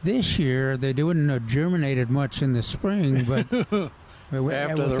this year, they didn't germinated much in the spring, but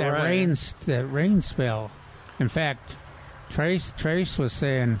After with the that rain spell. In fact, Trace was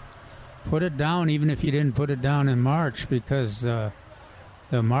saying, put it down even if you didn't put it down in March, because the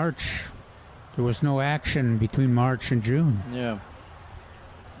March, there was no action between March and June. Yeah.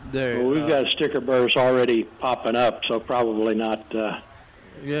 Well, we've got sticker burrs already popping up, so probably not.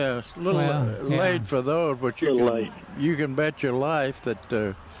 Yeah, it's a little late for those, but you can bet your life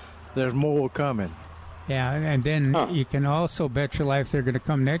that there's more coming. Yeah, and then you can also bet your life they're going to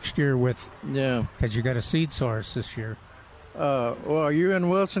come next year with. Yeah. Because you got a seed source this year. Well, are you in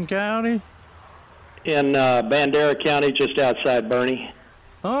Wilson County? In Bandera County, just outside Bernie.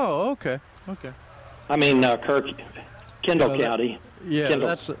 Oh, okay. I mean, Kendall County. Yeah,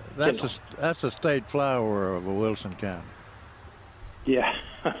 Kendall. that's a state flower of Wilson County. Yeah.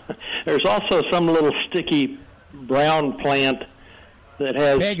 There's also some little sticky brown plant that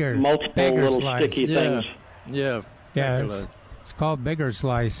has multiple little sticky things. Yeah. It's called Beggar's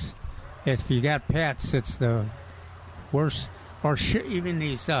Lice. If you got pets, it's the worst. Or even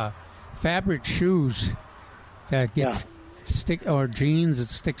these fabric shoes that get stick, or jeans, it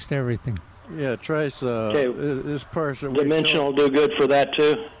sticks to everything. Yeah, Trace, this person... Dimension will do good for that,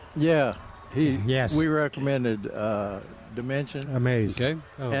 too? Yeah. Yes. We recommended Dimension. Amaze. Okay.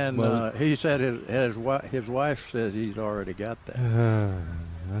 And he said his wife said he's already got that.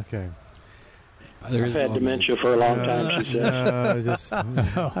 Okay. I've had dementia for a long time, she said. I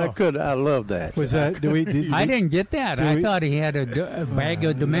love that. Was that... I didn't get that. I thought he had a bag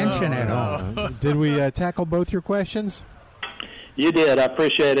of Dimension at home. Did we tackle both your questions? You did. I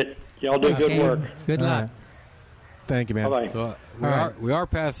appreciate it. Y'all do good work. Good luck. Thank you, man. Bye-bye. So we are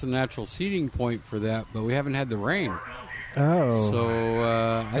past the natural seeding point for that, but we haven't had the rain. Oh.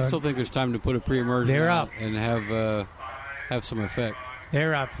 So I still think there's time to put a pre-emergent out and have some effect.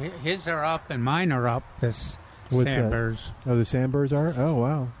 They're up. His are up and mine are up. This sandburs. Oh, the sandburs are? Oh,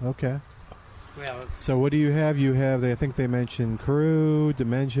 wow. Okay. Well, so what do you have? You have, I think they mentioned Crew,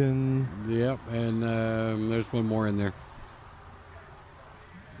 Dimension. Yep, and there's one more in there.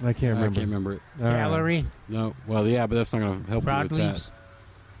 I can't remember. I can't remember it. Gallery? No. Well, yeah, but that's not going to help you with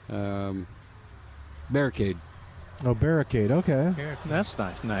that. Barricade. Oh, Barricade. Okay. That's a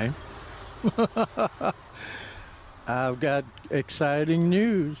nice name. I've got exciting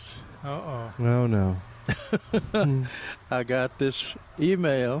news. Uh-oh. Oh, no. I got this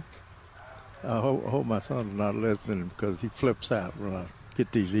email. I hope my son's not listening because he flips out when I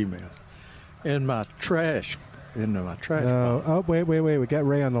get these emails. In my trash box. Oh, wait. We got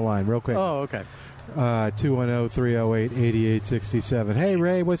Ray on the line real quick. Oh, okay. 210-308-8867. Hey,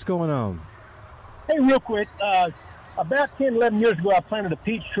 Ray, what's going on? Hey, real quick. About 10, 11 years ago, I planted a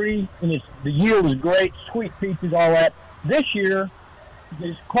peach tree, and the yield was great, sweet peaches, all that. This year,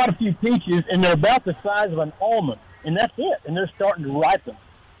 there's quite a few peaches, and they're about the size of an almond, and that's it, and they're starting to ripen.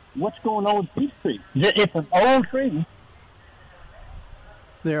 What's going on with peach trees? It's an old tree.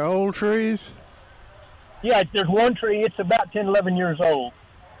 They're old trees? Yeah, there's one tree. It's about 10, 11 years old.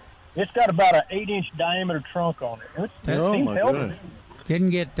 It's got about an 8-inch diameter trunk on it. Oh, my goodness. Didn't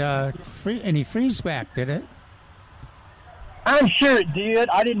get any freeze back, did it? I'm sure it did.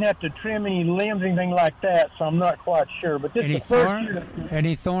 I didn't have to trim any limbs or anything like that, so I'm not quite sure. But this is the first year.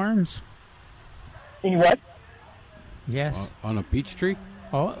 Any thorns? Any what? Yes. On a peach tree?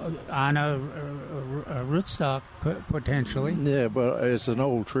 Oh, on a rootstock, potentially. Yeah, but it's an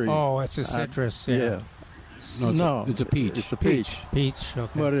old tree. Oh, it's a citrus. Yeah. No, it's a peach. It's a peach. Peach,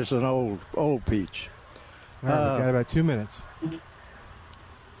 okay. But it's an old peach. All right, we've got about 2 minutes.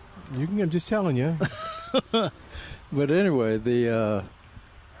 I'm just telling you. But anyway,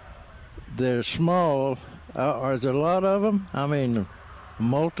 they're small. Are there a lot of them? I mean, a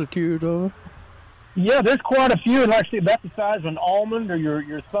multitude of them? Yeah, there's quite a few, and actually about the size of an almond or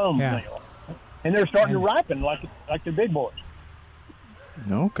your thumbnail. And they're starting to ripen like the big boys.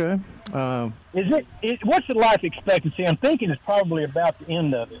 Okay. What's the life expectancy? I'm thinking it's probably about the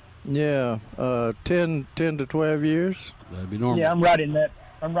end of it. Yeah, 10 to 12 years. That'd be normal. Yeah, I'm right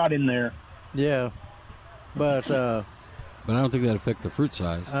in there. Yeah, but I don't think that'd affect the fruit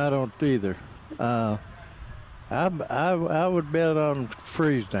size. I don't either. I would bet on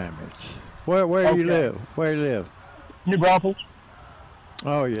freeze damage. Where you live? Where you live? New Braunfels.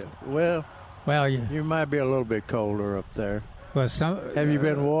 Oh yeah. Well, yeah. You might be a little bit colder up there. Well, have you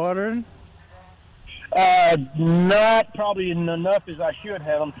been watering? Not probably enough as I should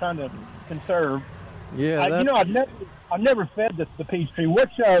have. I'm trying to conserve. Yeah. I've never fed the peach tree.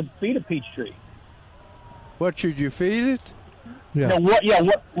 What's feed a peach tree? What should you feed it? Yeah. No,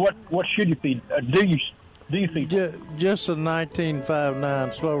 what should you feed? Do you feed? Just a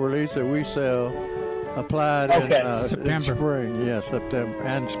 1959 slow release that we sell, applied in September. Spring. Yeah, September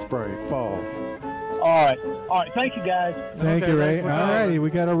and spring, fall. All right. Thank you, guys. Thank you, Ray. All righty, we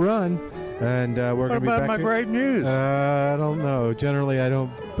got to run, and we're going to be back. What about my great news? I don't know. Generally, I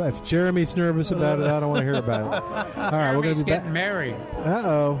don't. If Jeremy's nervous about it, I don't want to hear about it. All right, we're going to be back. Married.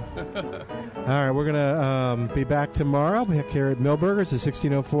 Uh-oh. All right, we're going to be back tomorrow here at Milberger's at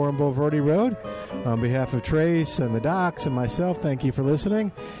 1604 on Boulevardy Road. On behalf of Trace and the Docs and myself, thank you for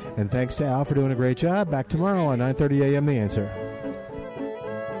listening, and thanks to Al for doing a great job. Back tomorrow on 9:30 a.m. The Answer.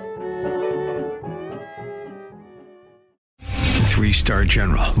 Three-star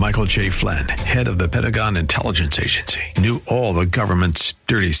General Michael J. Flynn, head of the Pentagon Intelligence Agency, knew all the government's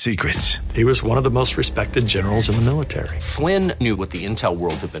dirty secrets. He was one of the most respected generals in the military. Flynn knew what the intel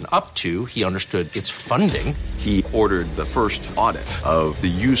world had been up to. He understood its funding. He ordered the first audit of the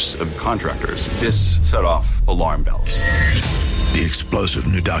use of contractors. This set off alarm bells. The explosive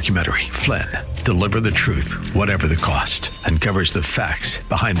new documentary, Flynn, Deliver the Truth, Whatever the Cost, uncovers the facts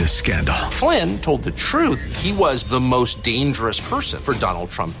behind this scandal. Flynn told the truth. He was the most dangerous person for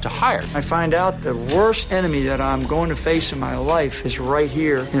Donald Trump to hire. I find out the worst enemy that I'm going to face in my life is right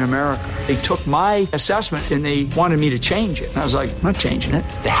here in America. They took my assessment and they wanted me to change it. And I was like, I'm not changing it.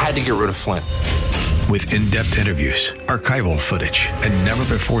 They had to get rid of Flynn. With in-depth interviews, archival footage, and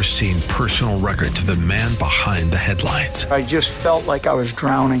never-before-seen personal records of the man behind the headlines. I just felt like I was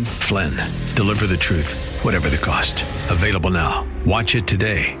drowning. Flynn, Deliver the Truth, Whatever the Cost. Available now. Watch it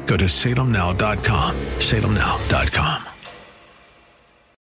today. Go to salemnow.com. salemnow.com.